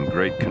camp in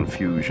great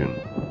confusion,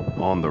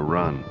 on the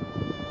run,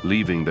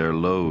 leaving their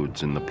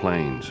loads in the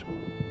plains.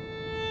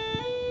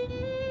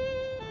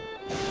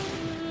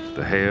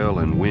 The hail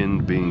and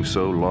wind being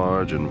so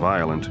large and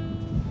violent,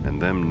 and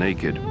them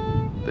naked,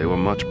 they were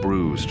much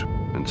bruised,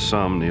 and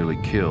some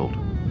nearly killed.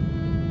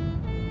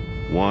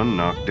 One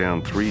knocked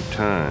down 3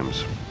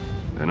 times,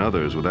 and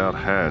others without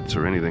hats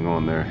or anything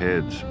on their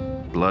heads,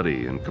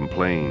 bloody, and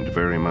complained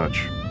very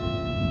much.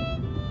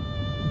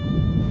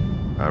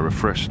 I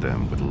refreshed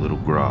them with a little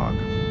grog.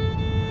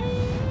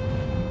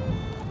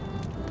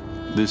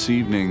 This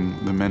evening,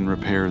 the men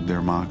repaired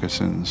their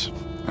moccasins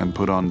and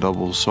put on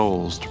double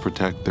soles to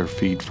protect their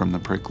feet from the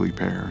prickly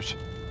pears.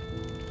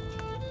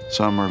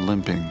 Some are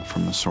limping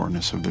from the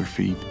soreness of their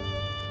feet.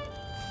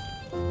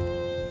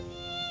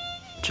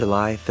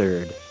 July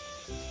 3rd.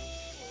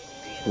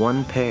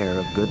 One pair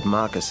of good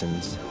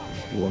moccasins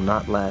will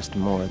not last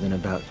more than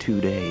about 2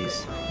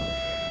 days.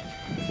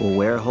 We'll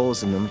wear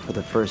holes in them for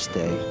the first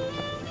day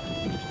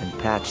and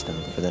patch them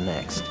for the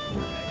next.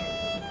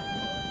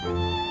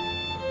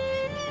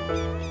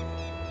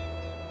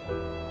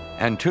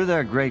 And to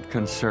their great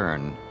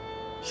concern,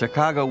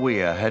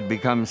 Sacagawea had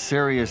become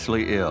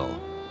seriously ill.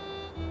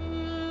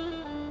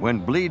 When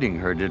bleeding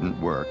her didn't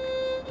work,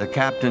 the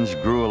captains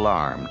grew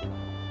alarmed.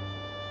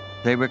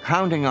 They were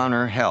counting on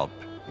her help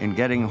in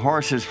getting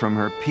horses from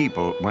her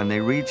people when they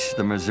reached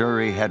the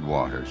Missouri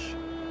headwaters.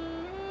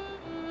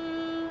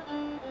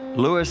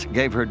 Lewis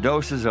gave her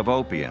doses of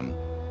opium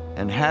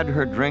and had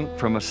her drink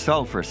from a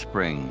sulfur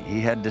spring he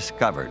had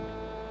discovered.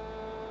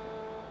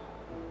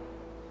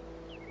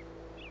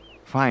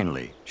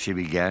 Finally, she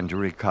began to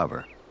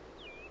recover.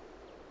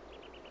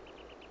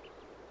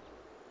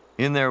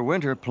 In their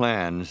winter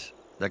plans,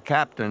 the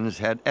captains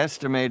had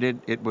estimated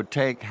it would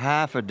take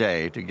half a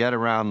day to get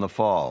around the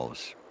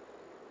falls.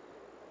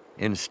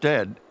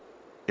 Instead,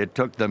 it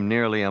took them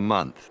nearly a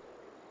month.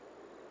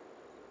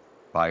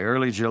 By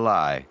early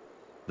July,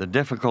 the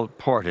difficult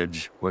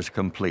portage was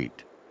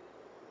complete.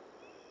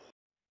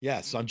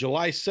 Yes, on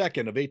July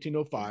 2nd of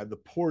 1805, the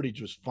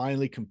portage was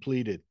finally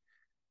completed.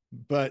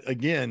 But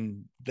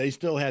again, they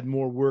still had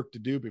more work to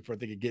do before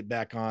they could get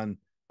back on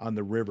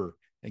the river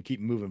and keep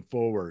moving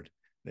forward.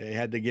 They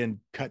had to again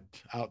cut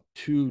out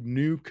 2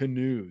 new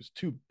canoes,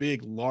 2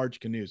 big, large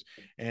canoes,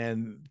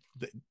 and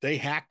they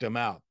hacked them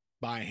out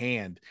by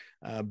hand.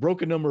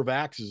 Broke a number of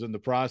axes in the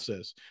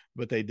process,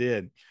 but they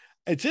did.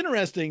 It's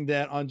interesting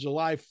that on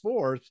July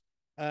 4th,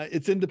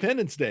 it's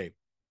Independence Day.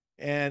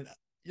 And,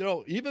 you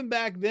know, even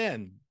back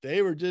then,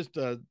 they were just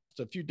a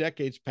few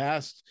decades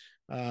past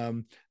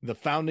the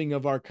founding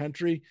of our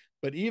country,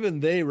 but even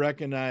they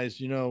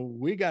recognize, you know,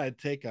 we got to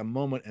take a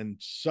moment and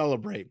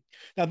celebrate.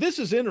 Now, this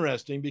is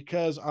interesting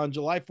because on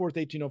July 4th,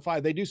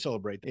 1805, they do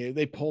celebrate.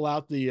 They pull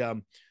out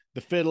the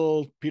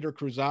fiddle. Peter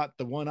Cruzat,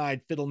 the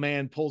one-eyed fiddle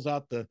man, pulls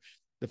out the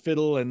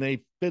fiddle, and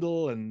they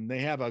fiddle, and they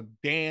have a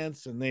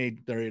dance, and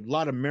there are a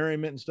lot of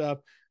merriment and stuff.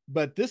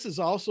 But this is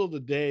also the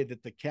day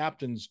that the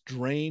captains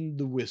drained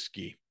the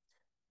whiskey.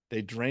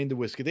 They drained the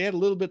whiskey. They had a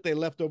little bit they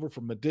left over for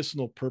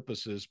medicinal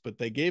purposes, but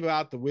they gave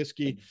out the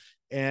whiskey,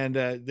 and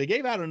they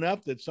gave out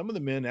enough that some of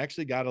the men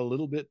actually got a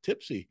little bit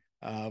tipsy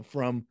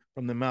from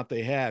the amount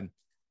they had.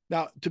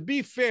 Now, to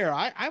be fair,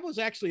 I was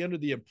actually under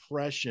the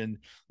impression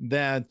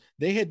that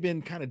they had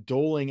been kind of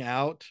doling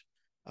out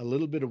a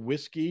little bit of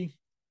whiskey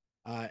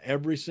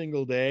every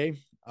single day,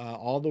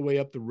 all the way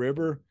up the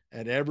river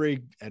at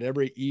every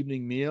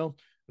evening meal.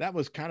 That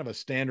was kind of a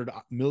standard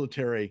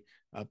military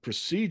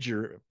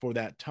procedure for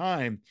that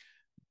time,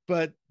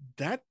 but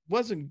that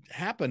wasn't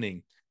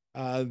happening.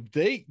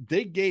 They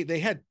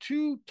had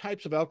 2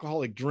 types of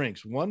alcoholic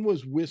drinks. One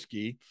was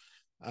whiskey.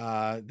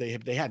 They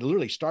had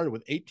literally started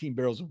with 18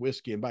 barrels of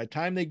whiskey, and by the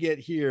time they get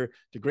here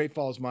to Great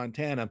Falls,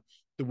 Montana,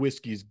 the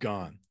whiskey's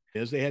gone.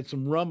 As they had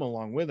some rum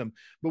along with them,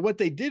 but what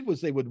they did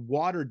was they would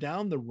water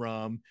down the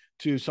rum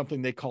to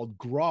something they called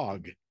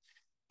grog.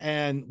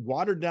 And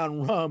watered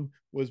down rum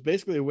was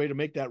basically a way to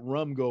make that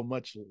rum go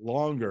much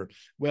longer.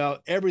 Well,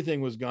 everything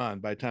was gone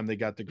by the time they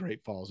got to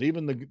Great Falls.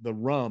 Even the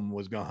rum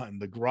was gone.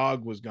 The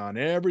grog was gone.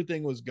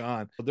 Everything was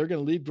gone. So they're going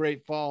to leave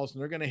Great Falls,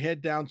 and they're going to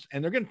head down,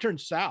 and they're going to turn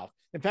south.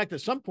 In fact,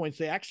 at some points,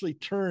 they actually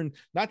turn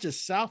not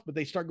just south, but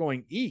they start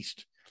going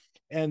east.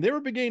 And they were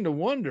beginning to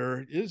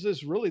wonder, is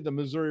this really the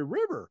Missouri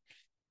River?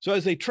 So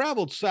as they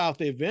traveled south,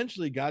 they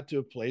eventually got to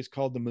a place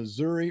called the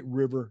Missouri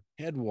River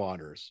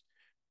Headwaters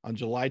on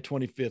July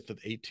 25th of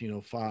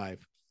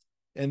 1805.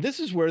 And this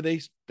is where they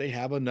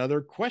have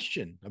another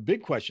question, a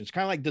big question. It's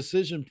kind of like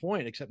Decision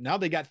Point, except now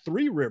they got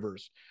 3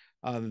 rivers.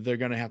 They're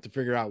going to have to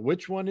figure out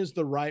which one is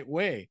the right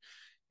way.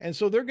 And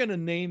so they're going to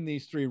name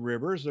these 3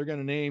 rivers. They're going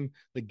to name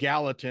the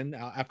Gallatin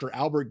after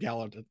Albert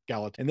Gallatin.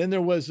 And then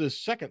there was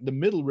this second, the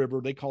middle river,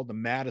 they called the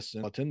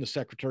Madison, the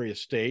Secretary of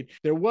State.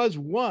 There was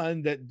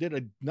one that did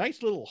a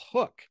nice little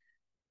hook,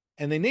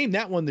 and they named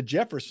that one the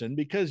Jefferson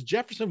because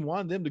Jefferson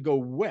wanted them to go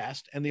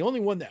west, and the only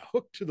one that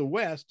hooked to the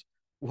west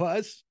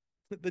was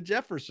the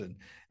Jefferson.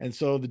 And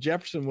so the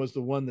Jefferson was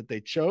the one that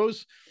they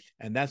chose,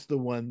 and that's the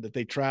one that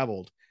they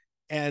traveled.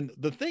 And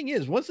the thing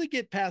is, once they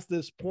get past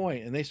this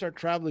point and they start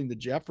traveling to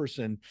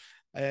Jefferson,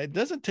 it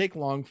doesn't take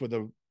long for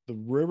the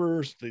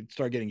rivers, they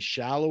start getting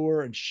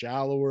shallower and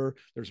shallower.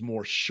 There's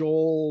more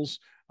shoals.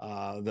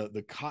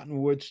 The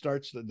cottonwood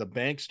starts, the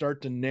banks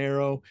start to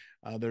narrow.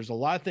 There's a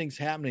lot of things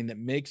happening that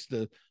makes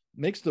the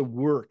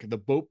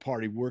boat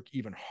party work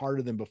even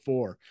harder than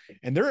before.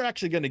 And they're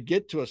actually going to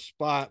get to a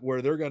spot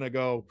where they're going to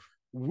go,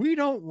 we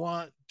don't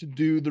want to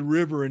do the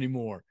river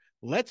anymore.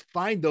 Let's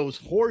find those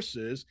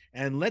horses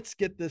and let's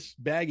get this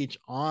baggage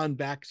on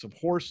backs of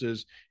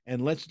horses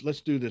and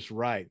let's do this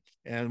right.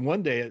 And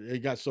one day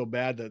it got so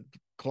bad that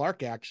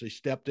Clark actually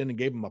stepped in and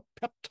gave him a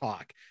pep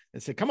talk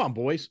and said, come on,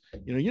 boys,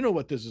 you know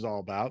what this is all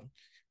about.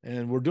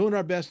 And we're doing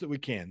our best that we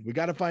can. We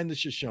got to find the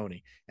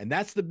Shoshone. And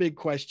that's the big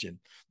question.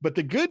 But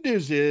the good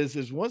news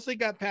is once they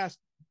got past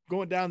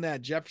going down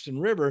that Jefferson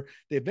River,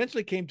 they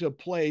eventually came to a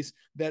place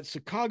that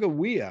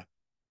Sacagawea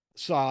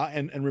saw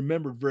and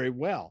remembered very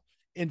well.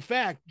 In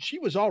fact, she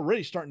was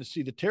already starting to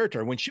see the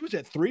territory. When she was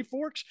at Three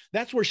Forks,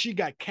 that's where she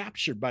got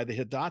captured by the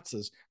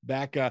Hidatsas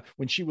back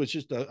when she was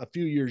just a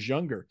few years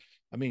younger.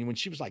 I mean, when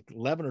she was like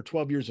 11 or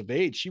 12 years of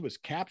age, she was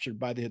captured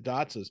by the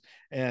Hidatsas,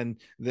 and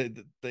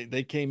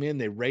they came in,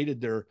 they raided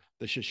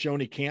the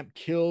Shoshone camp,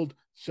 killed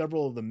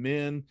several of the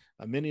men,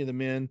 many of the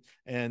men,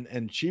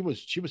 and she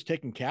was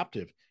taken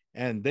captive.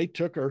 And they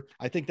took her.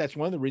 I think that's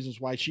one of the reasons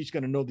why she's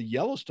going to know the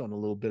Yellowstone a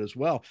little bit as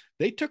well.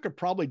 They took her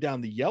probably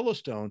down the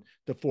Yellowstone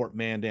to Fort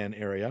Mandan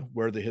area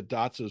where the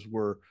Hidatsas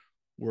were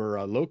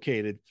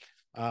located.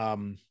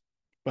 No,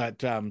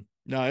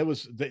 it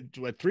was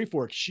at Three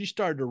Forks. She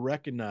started to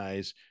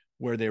recognize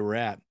where they were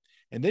at.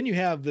 And then you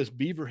have this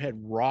Beaverhead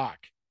Rock.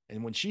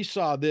 And when she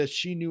saw this,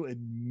 she knew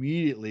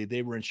immediately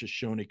they were in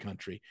Shoshone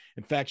country.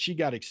 In fact, she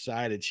got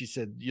excited. She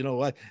said, you know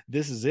what?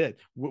 This is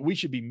it. We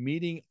should be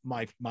meeting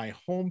my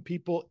home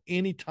people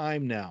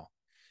anytime now.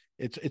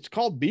 It's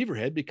called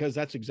Beaverhead because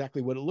that's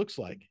exactly what it looks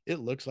like. It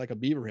looks like a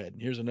beaverhead.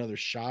 And here's another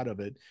shot of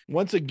it.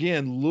 Once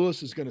again,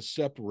 Lewis is going to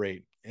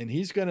separate and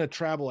he's going to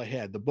travel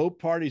ahead. The boat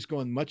party is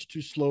going much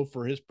too slow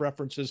for his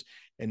preferences,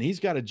 and he's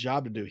got a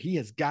job to do. He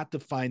has got to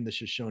find the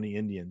Shoshone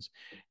Indians.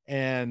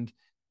 And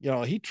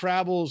he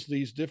travels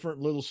these different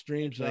little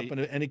streams up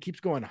and it keeps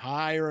going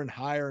higher and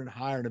higher and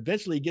higher. And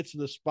eventually he gets to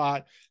the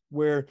spot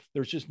where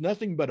there's just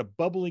nothing but a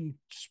bubbling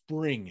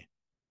spring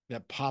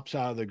that pops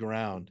out of the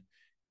ground.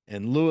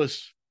 And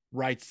Lewis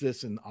writes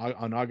this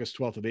on August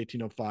 12th of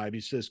 1805. He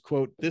says,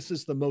 quote, "This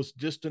is the most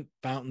distant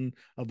fountain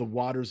of the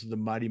waters of the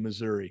mighty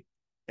Missouri.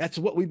 That's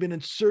what we've been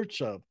in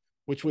search of,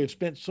 which we have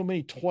spent so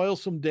many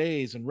toilsome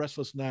days and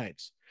restless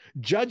nights.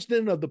 Judge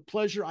then of the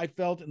pleasure I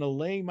felt in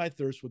allaying my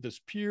thirst with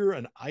this pure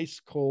and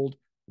ice-cold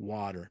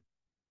water."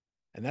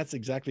 And that's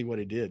exactly what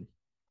he did.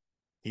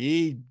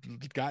 He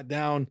got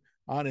down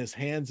on his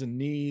hands and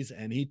knees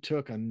and he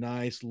took a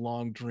nice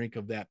long drink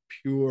of that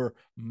pure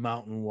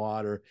mountain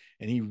water,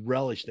 and he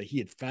relished that he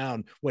had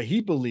found what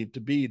he believed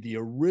to be the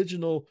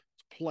original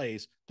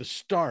place, the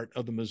start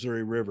of the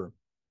Missouri River.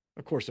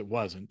 Of course, it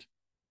wasn't.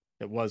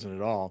 It wasn't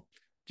at all.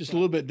 Just a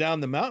little bit down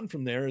the mountain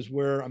from there is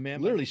where a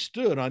man literally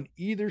stood on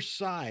either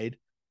side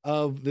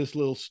of this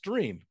little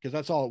stream, because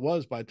that's all it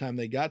was by the time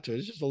they got to it.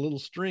 It's just a little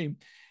stream.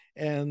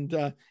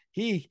 And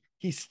he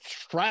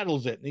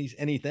straddles it,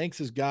 and he thanks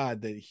his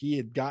God that he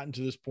had gotten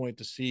to this point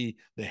to see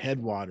the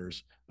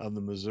headwaters of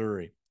the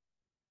Missouri.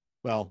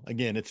 Well,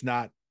 again, it's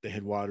not the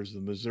headwaters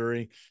of the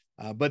Missouri,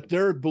 but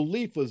their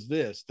belief was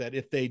this, that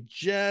if they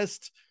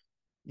just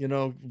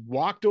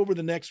walked over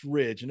the next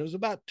ridge, and it was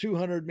about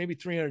 200, maybe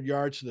 300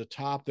 yards to the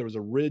top. There was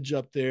a ridge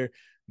up there.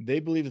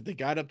 They believed that they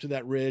got up to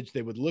that ridge,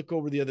 they would look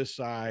over the other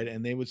side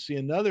and they would see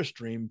another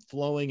stream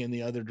flowing in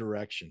the other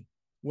direction.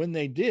 When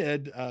they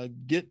did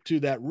get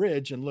to that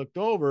ridge and looked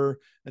over,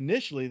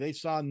 initially they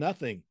saw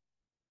nothing.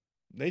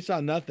 They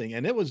saw nothing.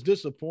 And it was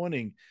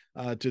disappointing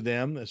to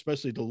them,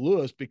 especially to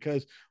Lewis,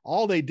 because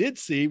all they did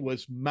see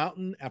was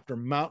mountain after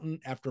mountain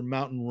after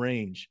mountain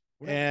range.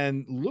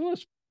 And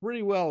Lewis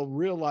pretty well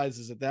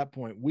realizes at that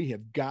point, we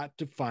have got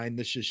to find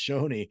the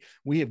Shoshone.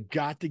 We have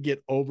got to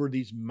get over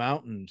these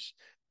mountains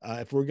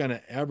if we're going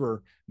to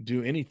ever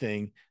do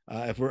anything,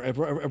 if we're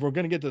going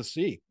to get to the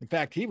sea. In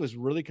fact, he was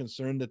really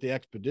concerned that the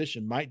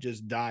expedition might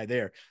just die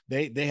there.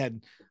 They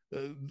had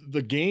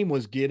the game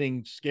was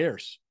getting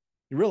scarce.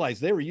 You realize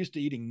they were used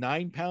to eating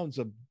 9 pounds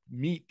of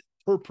meat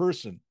per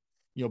person.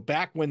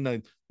 Back when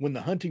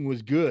the hunting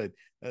was good,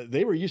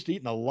 they were used to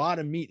eating a lot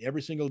of meat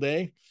every single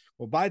day.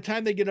 Well, by the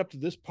time they get up to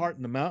this part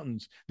in the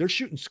mountains, they're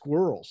shooting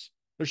squirrels,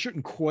 they're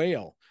shooting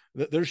quail,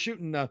 they're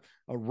shooting a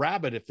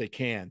rabbit if they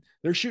can.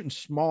 They're shooting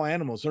small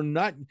animals. They're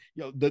not,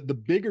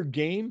 the bigger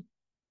game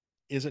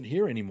isn't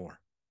here anymore.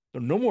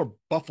 There are no more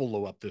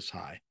buffalo up this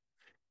high.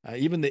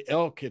 Even the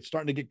elk, it's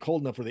starting to get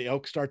cold enough where the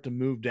elk start to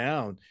move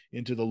down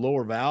into the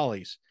lower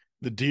valleys.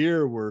 The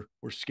deer were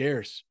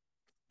scarce.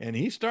 And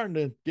he's starting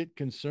to get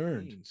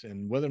concerned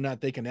and whether or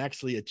not they can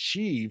actually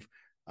achieve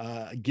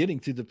getting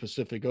to the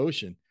Pacific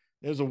Ocean.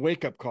 There's a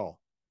wake-up call.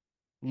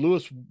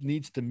 Lewis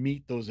needs to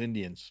meet those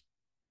Indians.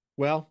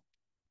 Well,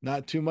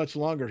 not too much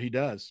longer he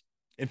does.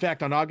 In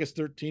fact, on August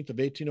 13th of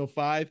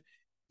 1805,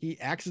 he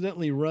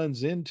accidentally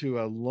runs into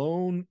a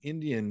lone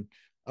Indian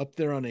up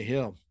there on a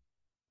hill.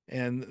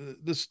 And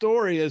the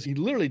story is he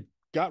literally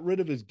got rid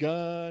of his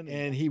gun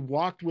and he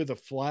walked with a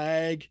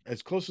flag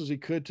as close as he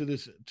could to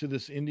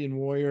this Indian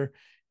warrior.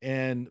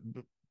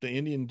 And the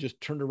Indian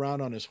just turned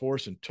around on his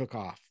horse and took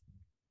off.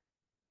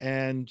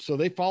 And so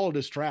they followed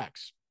his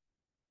tracks.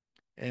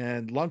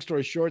 And long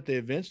story short, they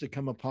eventually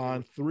come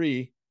upon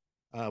three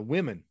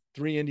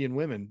Indian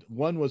women.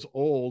 One was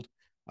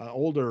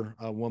older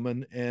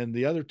woman, and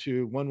the other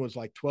two, one was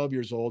like 12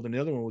 years old, and the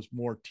other one was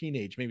more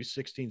teenage, maybe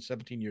 16,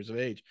 17 years of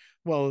age.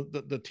 Well,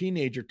 the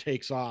teenager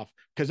takes off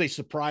because they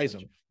surprise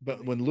him.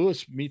 But when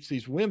Lewis meets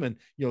these women,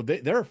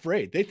 they're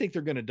afraid. They think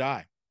they're going to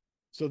die.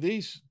 So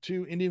these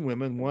two Indian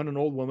women, one an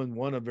old woman,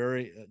 one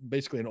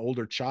basically an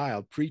older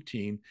child,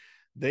 preteen,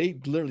 they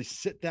literally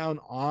sit down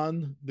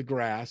on the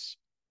grass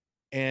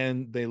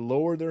and they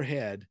lower their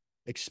head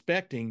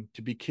expecting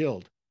to be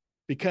killed,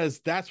 because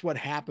that's what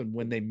happened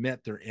when they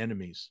met their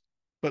enemies.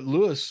 But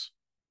Lewis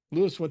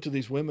went to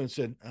these women and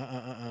said,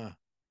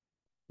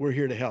 we're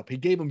here to help. He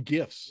gave them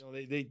gifts.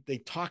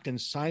 They talked in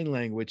sign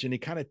language, and he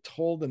kind of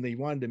told them they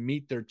wanted to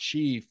meet their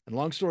chief. And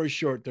long story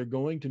short, they're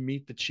going to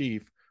meet the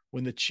chief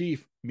when the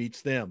chief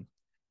meets them.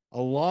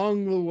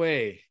 Along the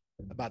way,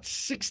 about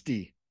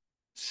 60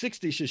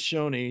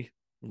 Shoshone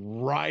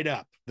ride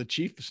up. The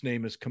chief's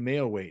name is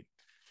Kamehameha.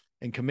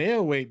 And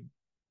Kamehameha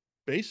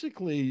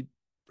basically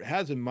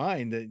has in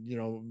mind that,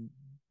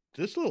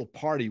 this little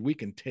party we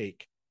can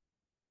take.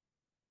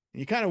 And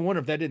you kind of wonder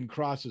if that didn't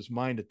cross his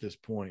mind at this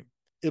point.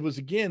 It was,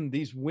 again,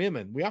 these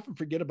women. We often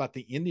forget about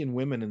the Indian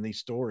women in these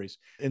stories.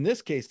 In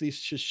this case, these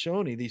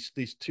Shoshone,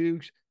 these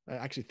two,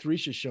 actually three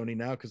Shoshone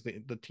now, because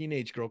the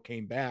teenage girl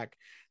came back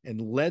and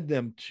led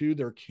them to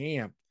their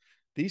camp.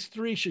 These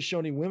three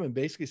Shoshone women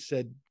basically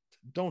said,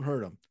 don't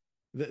hurt them.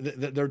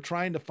 They're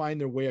trying to find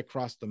their way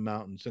across the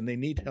mountains, and they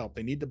need help.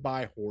 They need to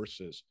buy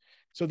horses.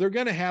 So they're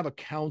going to have a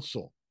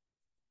council,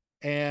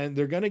 and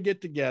they're going to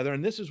get together.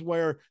 And this is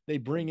where they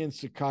bring in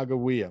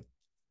Sacagawea.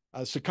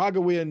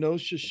 Sacagawea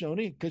knows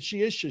Shoshone because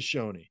she is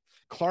Shoshone.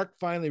 Clark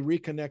finally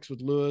reconnects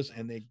with Lewis,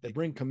 and they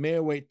bring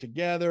Kamehameha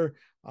together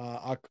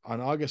on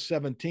August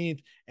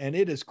 17th. And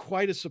it is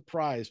quite a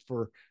surprise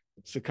for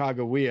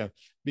Sacagawea,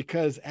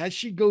 because as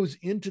she goes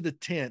into the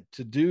tent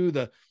to do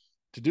the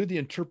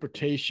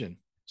interpretation.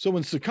 So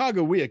when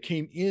Sacagawea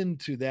came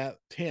into that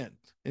tent,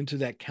 into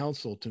that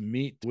council to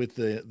meet with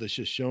the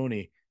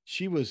Shoshone,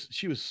 she was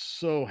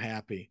so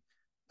happy.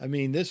 I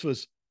mean, she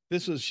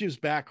was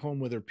back home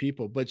with her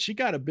people, but she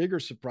got a bigger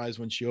surprise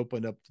when she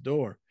opened up the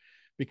door,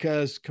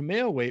 because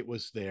Kamehameha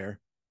was there.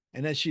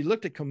 And as she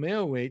looked at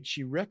Kamehameha,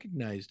 she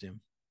recognized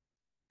him.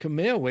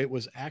 Kamehameha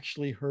was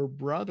actually her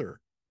brother.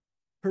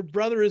 Her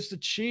brother is the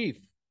chief.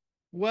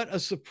 What a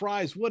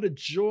surprise. What a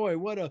joy.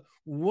 What a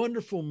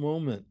wonderful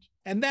moment.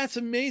 And that's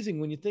amazing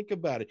when you think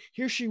about it.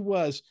 Here she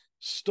was,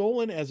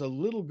 stolen as a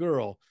little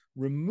girl,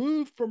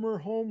 removed from her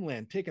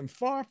homeland, taken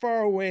far,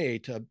 far away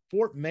to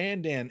Fort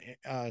Mandan,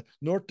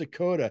 North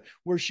Dakota,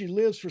 where she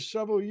lives for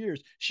several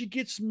years. She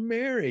gets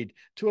married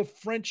to a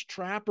French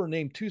trapper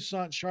named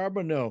Toussaint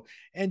Charbonneau,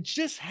 and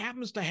just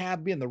happens to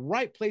be in the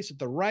right place at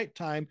the right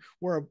time,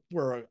 where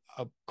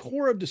a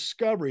corps of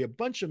discovery, a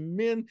bunch of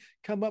men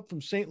come up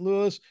from St.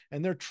 Louis,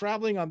 and they're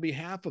traveling on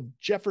behalf of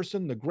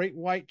Jefferson, the great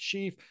white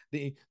chief,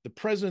 the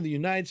president of the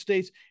United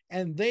States,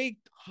 and they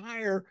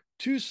hire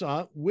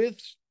Toussaint with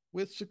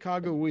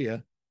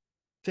Sacagawea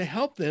to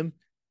help them,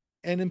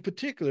 and in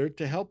particular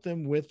to help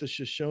them with the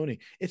Shoshone.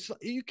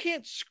 You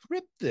can't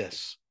script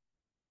this.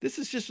 This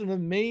is just an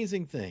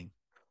amazing thing.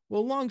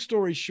 Well, long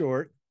story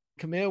short,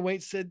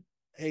 Kamehameha said,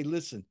 hey,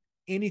 listen,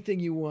 anything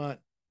you want,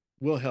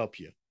 we'll help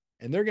you.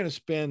 And they're going to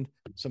spend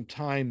some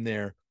time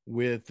there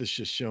with the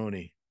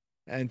Shoshone.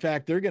 In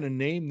fact, they're going to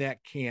name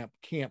that camp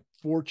Camp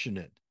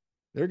Fortunate.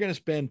 They're going to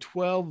spend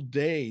 12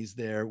 days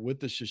there with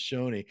the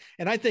Shoshone.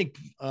 And I think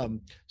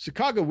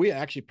Sacagawea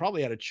actually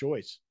probably had a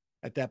choice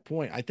at that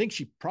point. I think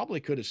she probably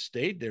could have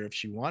stayed there if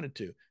she wanted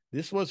to.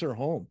 This was her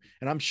home.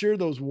 And I'm sure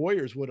those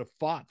warriors would have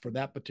fought for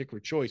that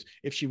particular choice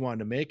if she wanted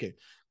to make it.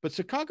 But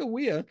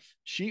Sacagawea,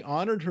 she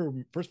honored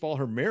first of all,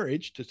 her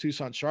marriage to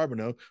Toussaint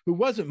Charbonneau, who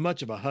wasn't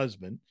much of a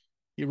husband.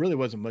 He really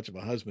wasn't much of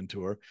a husband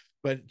to her,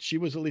 but she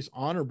was at least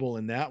honorable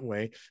in that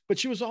way. But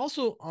she was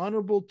also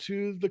honorable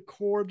to the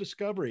Corps of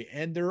Discovery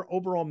and their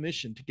overall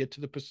mission to get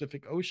to the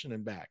Pacific Ocean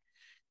and back.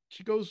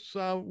 She goes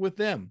with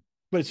them.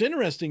 But it's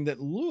interesting that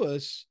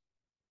Lewis,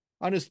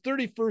 on his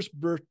 31st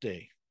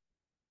birthday,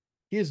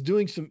 he is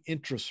doing some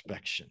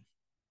introspection.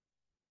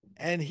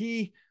 And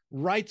he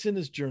writes in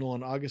his journal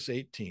on August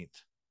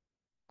 18th,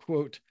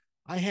 quote,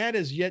 I had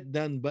as yet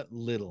done but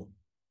little,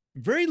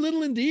 very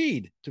little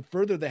indeed, to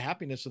further the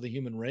happiness of the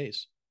human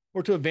race,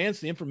 or to advance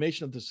the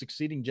information of the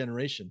succeeding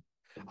generation.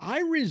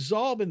 I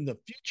resolve in the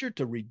future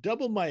to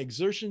redouble my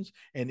exertions,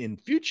 and in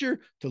future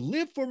to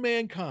live for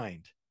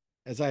mankind,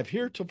 as I have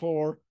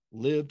heretofore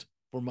lived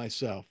for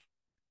myself.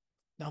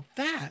 Now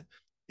that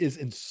is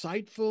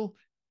insightful,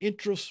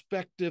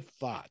 introspective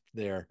thought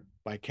there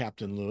by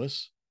Captain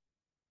Lewis.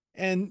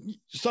 And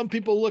some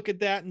people look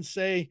at that and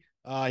say,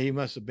 He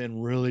must have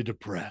been really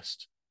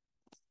depressed.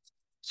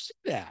 See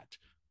that.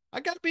 I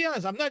got to be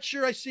honest, I'm not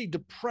sure I see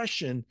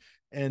depression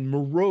and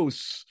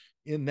morose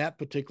in that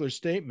particular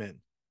statement.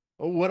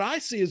 What I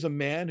see is a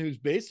man who's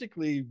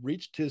basically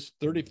reached his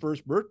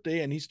 31st birthday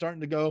and he's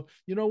starting to go,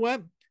 you know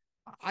what?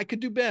 I could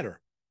do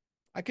better.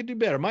 I could do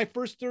better. My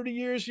first 30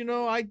 years,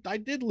 I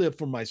did live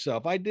for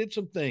myself. I did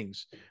some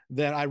things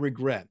that I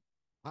regret.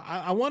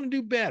 I want to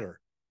do better.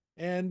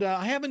 And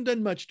I haven't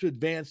done much to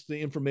advance the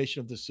information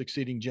of the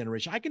succeeding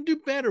generation. I can do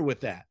better with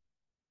that.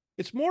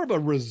 It's more of a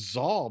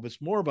resolve.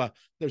 It's more of I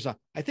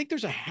think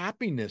there's a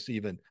happiness,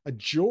 even a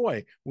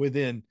joy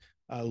within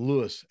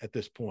Lewis at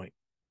this point.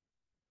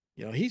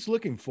 He's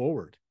looking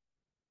forward.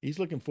 He's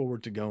looking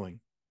forward to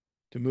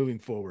moving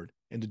forward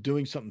and to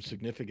doing something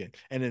significant.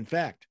 And in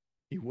fact,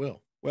 he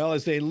will. Well,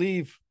 as they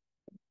leave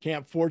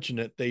Camp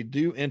Fortunate, they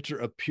do enter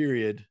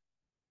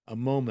a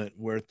moment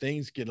where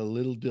things get a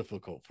little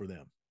difficult for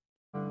them.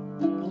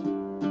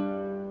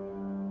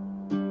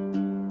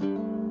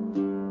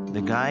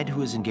 The guide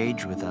who is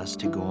engaged with us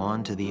to go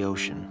on to the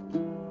ocean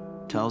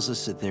tells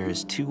us that there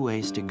is 2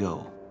 ways to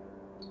go,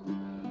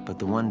 but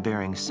the one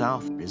bearing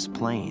south is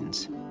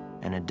plains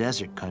and a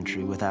desert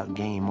country without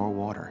game or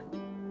water.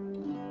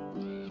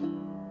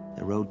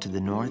 The road to the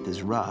north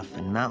is rough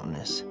and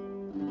mountainous,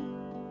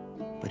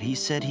 but he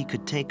said he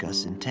could take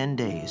us in 10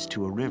 days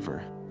to a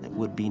river that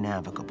would be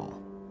navigable.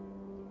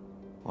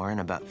 Or in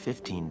about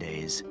 15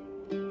 days,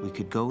 we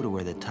could go to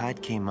where the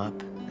tide came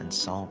up and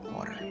salt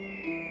water.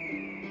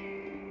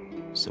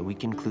 So we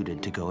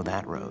concluded to go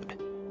that road.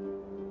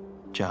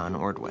 John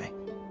Ordway.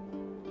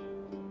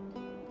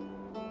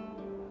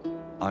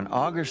 On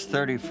August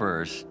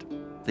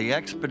 31st, the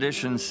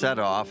expedition set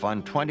off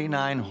on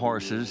 29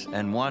 horses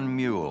and 1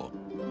 mule,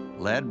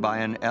 led by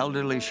an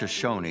elderly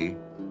Shoshone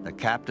the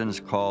captains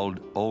called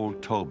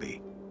Old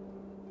Toby.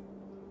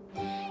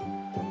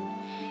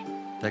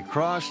 They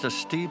crossed a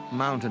steep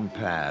mountain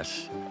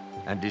pass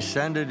and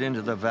descended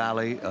into the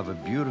valley of a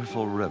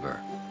beautiful river,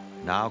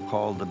 now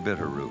called the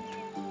Bitterroot.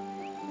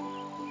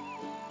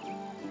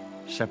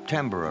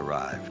 September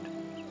arrived.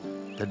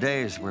 The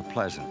days were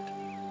pleasant,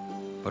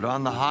 but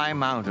on the high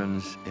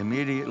mountains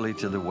immediately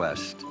to the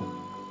west,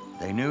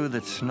 they knew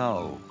that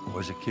snow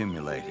was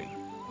accumulating.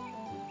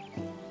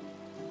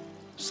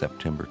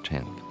 September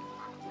 10th.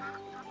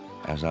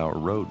 As our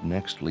road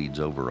next leads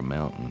over a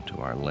mountain to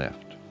our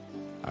left,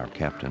 our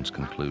captains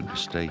conclude to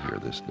stay here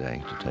this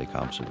day to take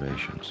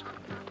observations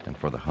and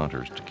for the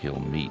hunters to kill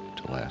meat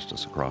to last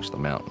us across the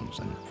mountains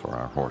and for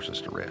our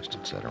horses to rest,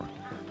 etc.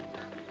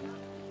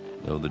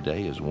 Though the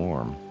day is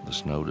warm, the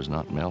snow does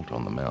not melt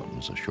on the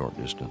mountains a short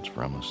distance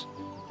from us.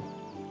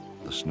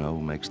 The snow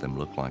makes them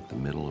look like the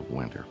middle of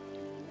winter.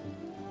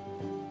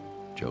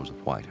 Joseph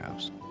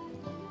Whitehouse.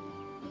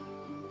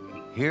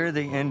 Here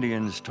the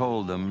Indians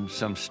told them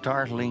some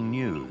startling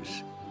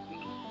news.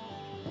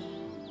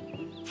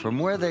 From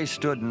where they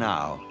stood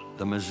now,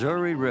 the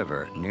Missouri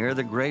River near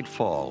the Great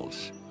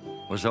Falls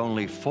was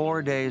only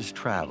 4 days'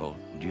 travel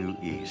due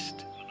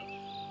east.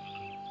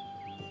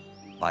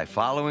 By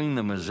following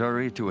the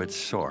Missouri to its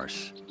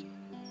source,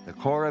 the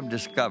Corps of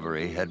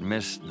Discovery had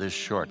missed this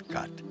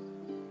shortcut.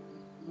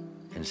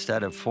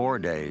 Instead of 4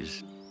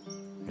 days,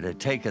 it had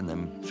taken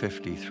them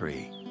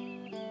 53.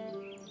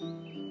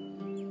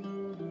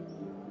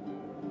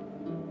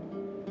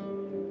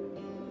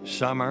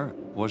 Summer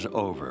was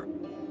over,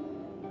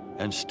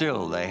 and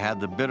still they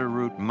had the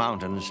Bitterroot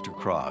Mountains to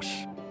cross.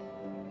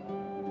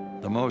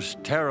 The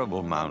most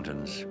terrible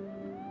mountains,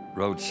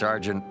 wrote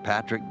Sergeant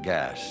Patrick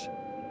Gass,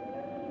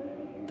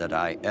 that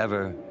I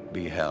ever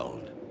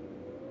beheld.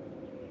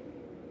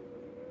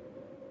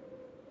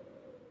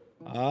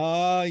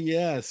 Ah,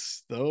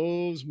 yes,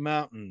 those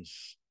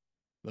mountains.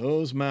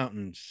 Those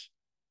mountains.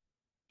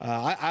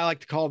 I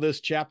like to call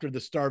this chapter the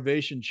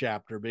starvation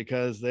chapter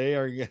because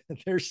they're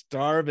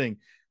starving.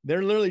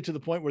 They're literally to the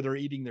point where they're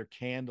eating their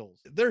candles.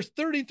 There's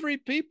 33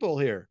 people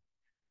here,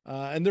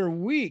 and they're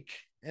weak,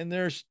 and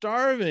they're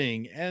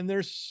starving, and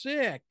they're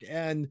sick,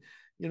 and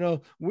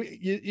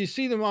you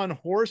see them on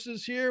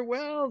horses here.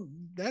 Well,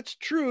 that's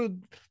true,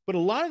 but a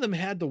lot of them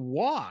had to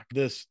walk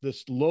this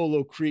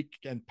Lolo Creek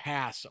and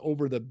pass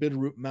over the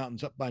Bitterroot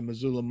Mountains up by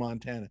Missoula,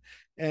 Montana,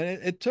 and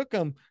it took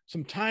them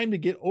some time to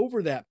get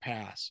over that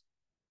pass.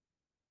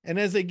 And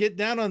as they get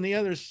down on the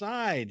other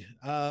side,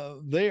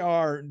 they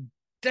are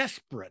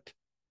desperate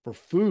for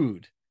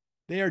food.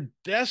 They are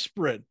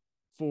desperate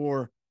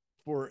for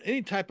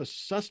any type of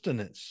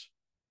sustenance.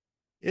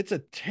 It's a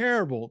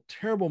terrible,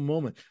 terrible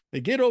moment.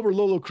 They get over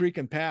Lolo Creek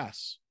and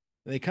pass.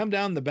 And they come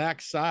down the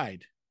back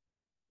side.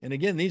 And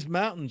again, these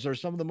mountains are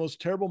some of the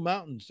most terrible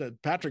mountains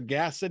that Patrick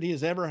Gass said he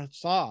has ever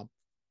saw.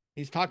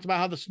 He's talked about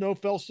how the snow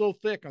fell so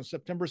thick on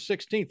September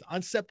 16th.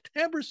 On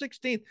September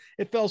 16th,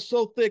 it fell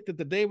so thick that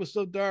the day was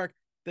so dark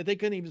that they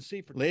couldn't even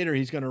see. Later,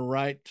 he's going to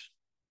write,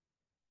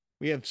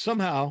 we have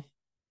somehow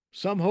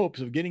some hopes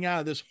of getting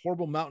out of this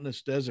horrible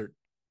mountainous desert.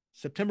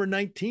 September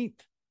 19th.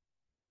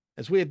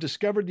 As we have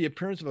discovered the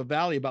appearance of a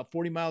valley about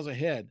 40 miles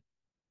ahead.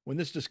 When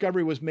this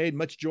discovery was made,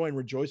 much joy and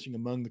rejoicing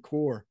among the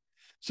Corps.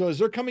 So as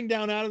they're coming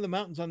down out of the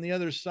mountains on the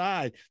other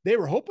side, they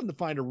were hoping to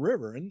find a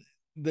river, and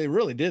they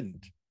really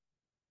didn't.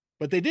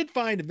 But they did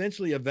find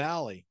eventually a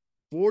valley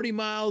 40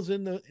 miles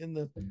in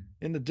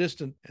the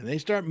distance, and they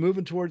start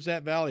moving towards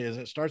that valley. As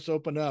it starts to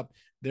open up,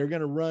 they're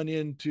going to run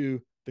into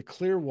the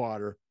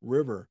Clearwater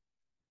River.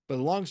 But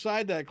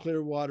alongside that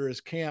Clearwater is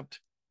camped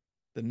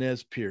the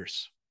Nez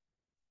Perce.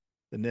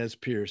 The Nez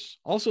Perce,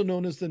 also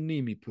known as the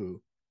Nimipu,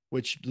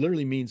 which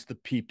literally means the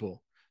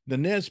people. The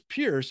Nez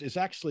Perce is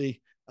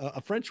actually a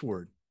French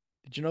word.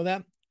 Did you know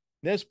that?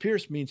 Nez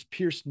Perce means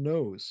pierced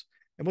nose.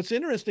 And what's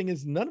interesting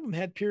is none of them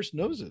had pierced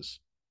noses.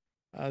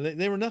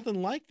 They were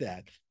nothing like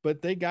that,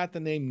 but they got the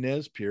name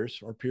Nez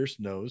Perce, or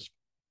pierced nose,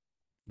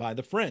 by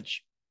the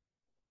French.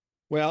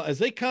 Well, as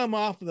they come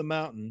off of the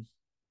mountain,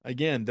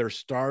 again, they're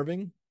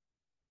starving.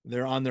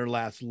 They're on their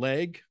last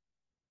leg.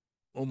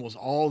 Almost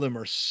all of them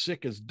are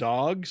sick as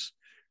dogs.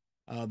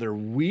 They're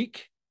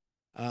weak.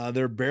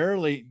 They're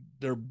barely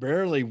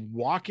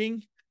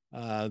walking.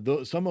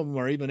 Some of them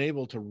are even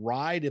able to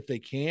ride if they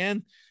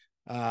can.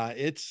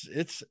 It's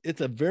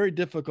a very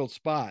difficult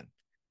spot.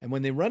 And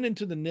when they run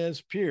into the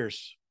Nez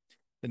Perce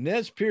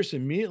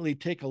immediately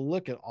take a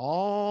look at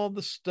all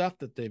the stuff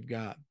that they've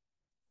got.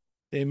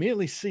 They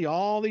immediately see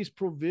all these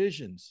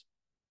provisions.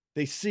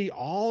 They see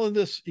all of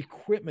this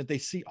equipment. They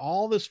see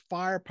all this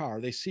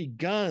firepower. They see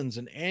guns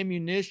and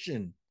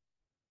ammunition.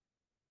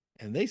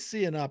 And they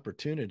see an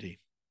opportunity.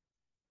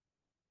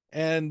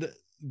 And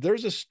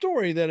there's a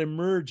story that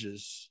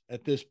emerges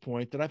at this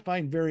point that I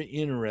find very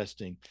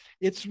interesting.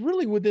 It's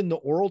really within the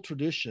oral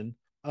tradition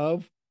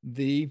of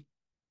the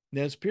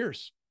Nez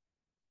Perce.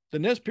 The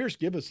Nez Perce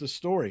give us this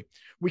story.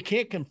 We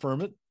can't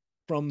confirm it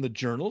from the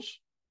journals.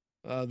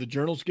 The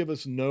journals give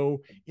us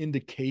no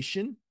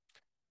indication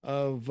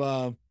of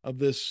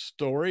this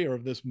story or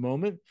of this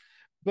moment,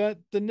 but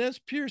the Nez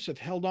Perce have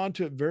held on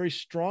to it very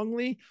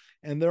strongly,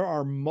 and there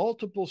are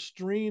multiple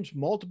streams,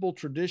 multiple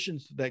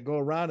traditions that go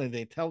around, and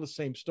they tell the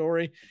same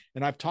story.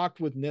 And I've talked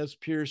with Nez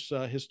Perce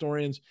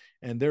historians,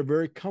 and they're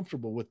very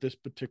comfortable with this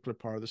particular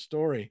part of the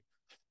story.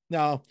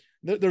 Now,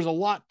 there's a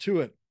lot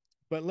to it,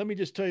 but let me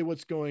just tell you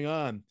what's going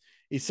on.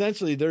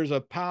 Essentially, there's a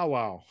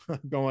powwow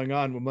going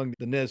on among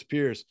the Nez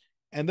Perce,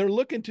 and they're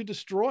looking to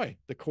destroy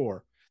the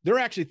Corps. They're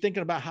actually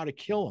thinking about how to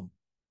kill them,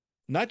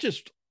 not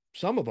just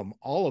some of them,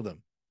 all of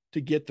them, to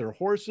get their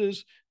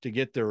horses, to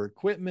get their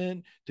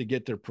equipment, to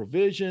get their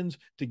provisions,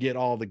 to get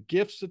all the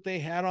gifts that they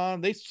had on.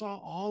 They saw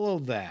all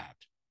of that,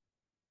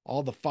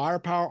 all the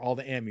firepower, all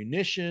the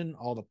ammunition,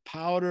 all the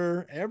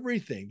powder,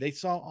 everything. They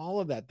saw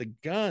all of that, the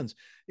guns.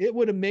 It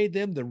would have made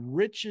them the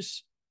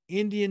richest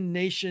Indian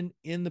nation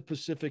in the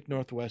Pacific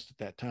Northwest at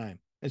that time.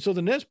 And so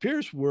the Nez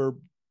Perce were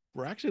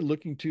actually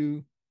looking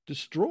to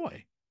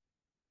destroy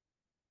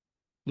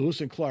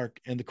Lewis and Clark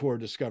and the Corps of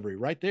Discovery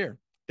right there.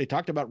 They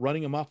talked about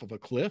running them off of a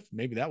cliff.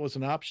 Maybe that was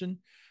an option.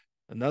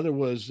 Another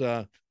was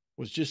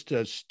just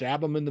to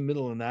stab them in the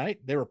middle of the night.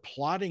 They were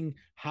plotting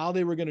how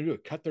they were going to do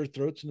it, cut their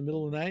throats in the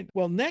middle of the night.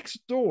 Well, next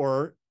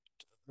door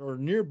or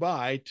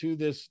nearby to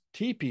this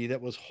teepee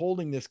that was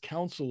holding this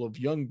council of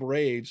young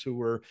braves who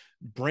were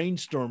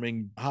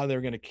brainstorming how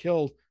they're going to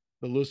kill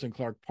the Lewis and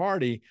Clark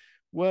party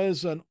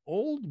was an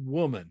old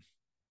woman,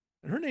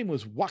 and her name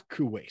was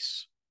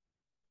Wakuwes.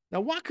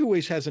 Now,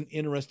 Wakuwes has an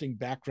interesting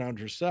background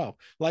herself.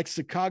 Like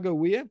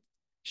Sacagawea,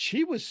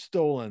 she was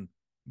stolen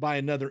by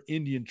another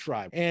Indian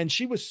tribe, and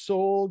she was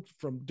sold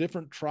from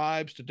different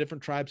tribes to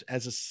different tribes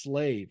as a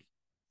slave.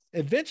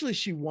 Eventually,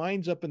 she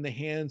winds up in the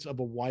hands of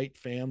a white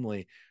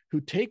family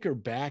who take her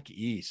back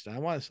east. I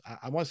want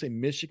to say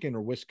Michigan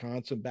or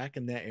Wisconsin, back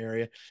in that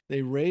area.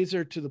 They raise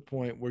her to the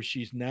point where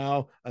she's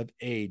now of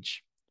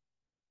age.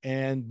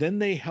 And then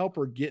they help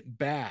her get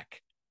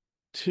back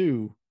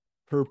to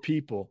her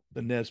people,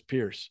 the Nez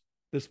Perce,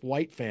 this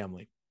white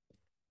family.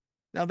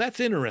 Now, that's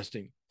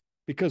interesting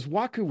because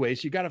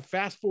Wakuwes, you got to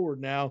fast forward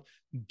now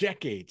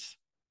decades.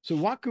 So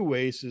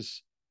Wakuwes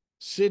is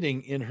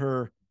sitting in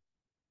her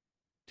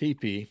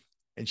teepee,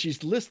 and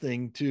she's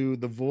listening to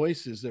the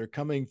voices that are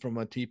coming from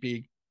a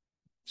teepee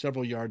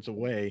several yards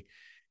away,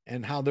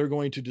 and how they're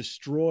going to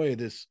destroy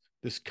this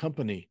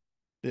company,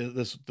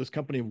 this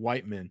company of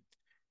white men.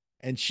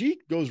 And she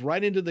goes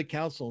right into the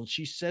council and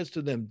she says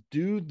to them,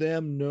 do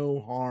them no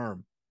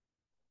harm.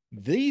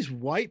 These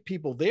white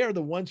people, they are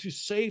the ones who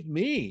saved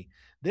me.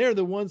 They're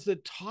the ones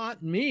that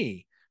taught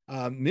me.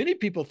 Many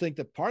people think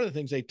that part of the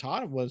things they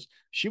taught him was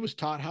she was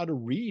taught how to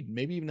read,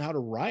 maybe even how to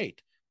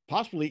write,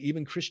 possibly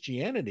even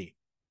Christianity.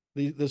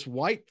 This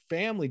white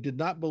family did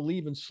not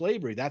believe in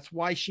slavery. That's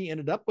why she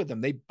ended up with them.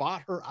 They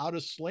bought her out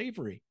of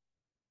slavery.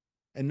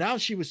 And now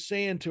she was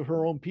saying to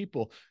her own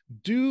people,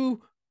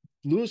 do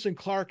Lewis and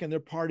Clark and their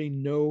party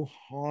no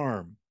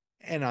harm.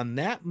 And on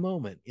that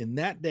moment, in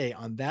that day,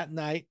 on that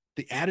night,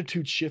 the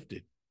attitude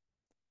shifted.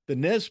 The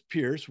Nez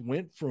Perce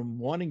went from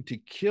wanting to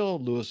kill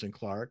Lewis and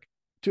Clark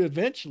to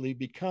eventually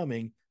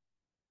becoming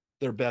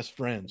their best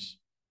friends.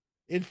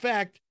 In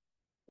fact,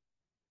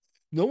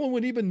 no one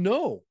would even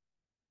know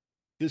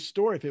this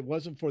story if it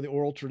wasn't for the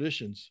oral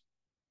traditions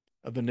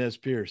of the Nez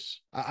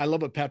Perce. I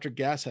love what Patrick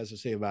Gass has to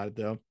say about it,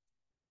 though.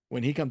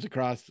 when he comes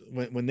across,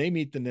 when they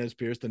meet the Nez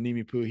Perce, the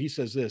Nimipu, he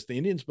says this: the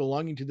Indians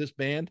belonging to this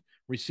band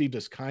received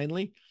us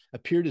kindly,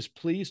 appeared as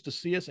pleased to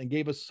see us, and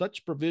gave us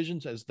such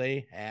provisions as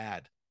they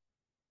had.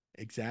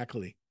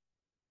 Exactly.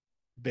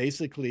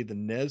 Basically, the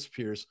Nez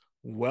Perce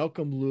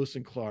welcomed Lewis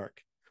and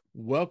Clark,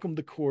 welcomed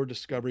the core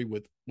discovery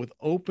with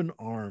open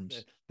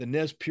arms. The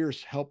Nez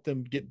Perce helped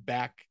them get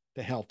back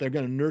to health. They're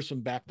going to nurse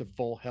them back to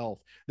full health.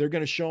 They're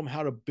going to show them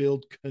how to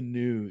build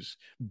canoes,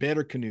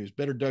 better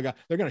dugout.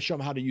 They're going to show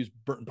them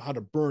how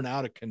to burn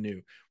out a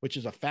canoe, which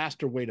is a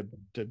faster way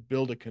to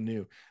build a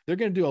canoe. They're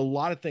going to do a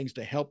lot of things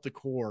to help the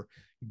core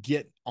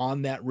get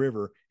on that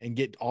river and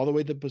get all the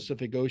way to the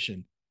Pacific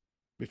Ocean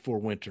before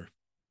winter.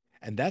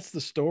 And that's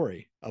the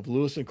story of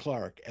Lewis and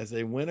Clark as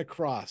they went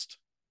across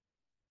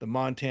the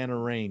Montana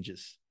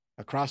ranges,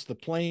 across the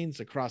plains,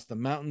 across the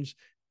mountains,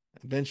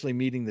 eventually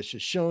meeting the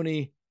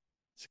Shoshone,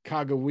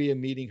 Sacagawea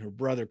meeting her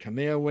brother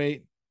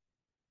Kamehameha,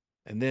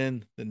 and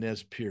then the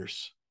Nez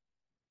Perce.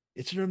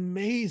 It's an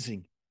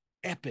amazing,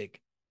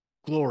 epic,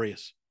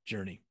 glorious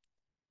journey.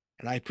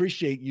 And I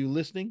appreciate you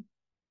listening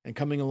and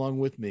coming along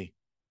with me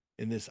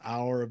in this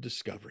hour of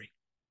discovery.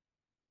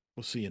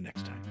 We'll see you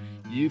next time.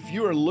 If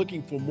you are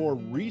looking for more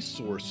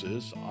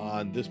resources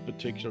on this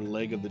particular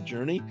leg of the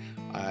journey,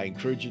 I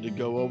encourage you to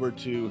go over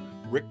to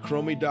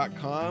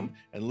rickcromie.com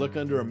and look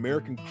under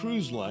American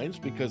Cruise Lines,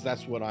 because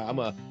that's what I'm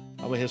a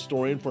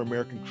historian for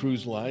American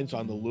Cruise Lines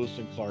on the Lewis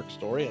and Clark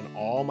story, and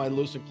all my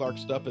Lewis and Clark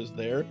stuff is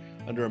there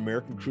under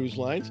American Cruise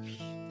Lines.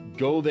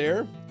 Go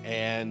there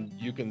and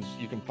you can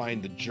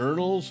find the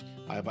journals.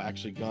 I've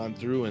actually gone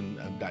through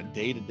and I've got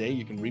day to day.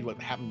 You can read what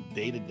happened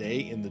day to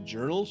day in the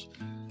journals,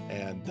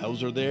 and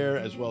those are there,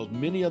 as well as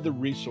many other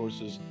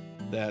resources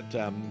that,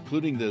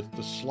 including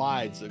the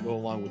slides that go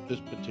along with this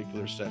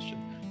particular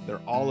session.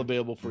 They're all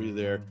available for you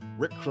there,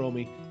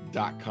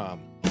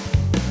 rickcromie.com.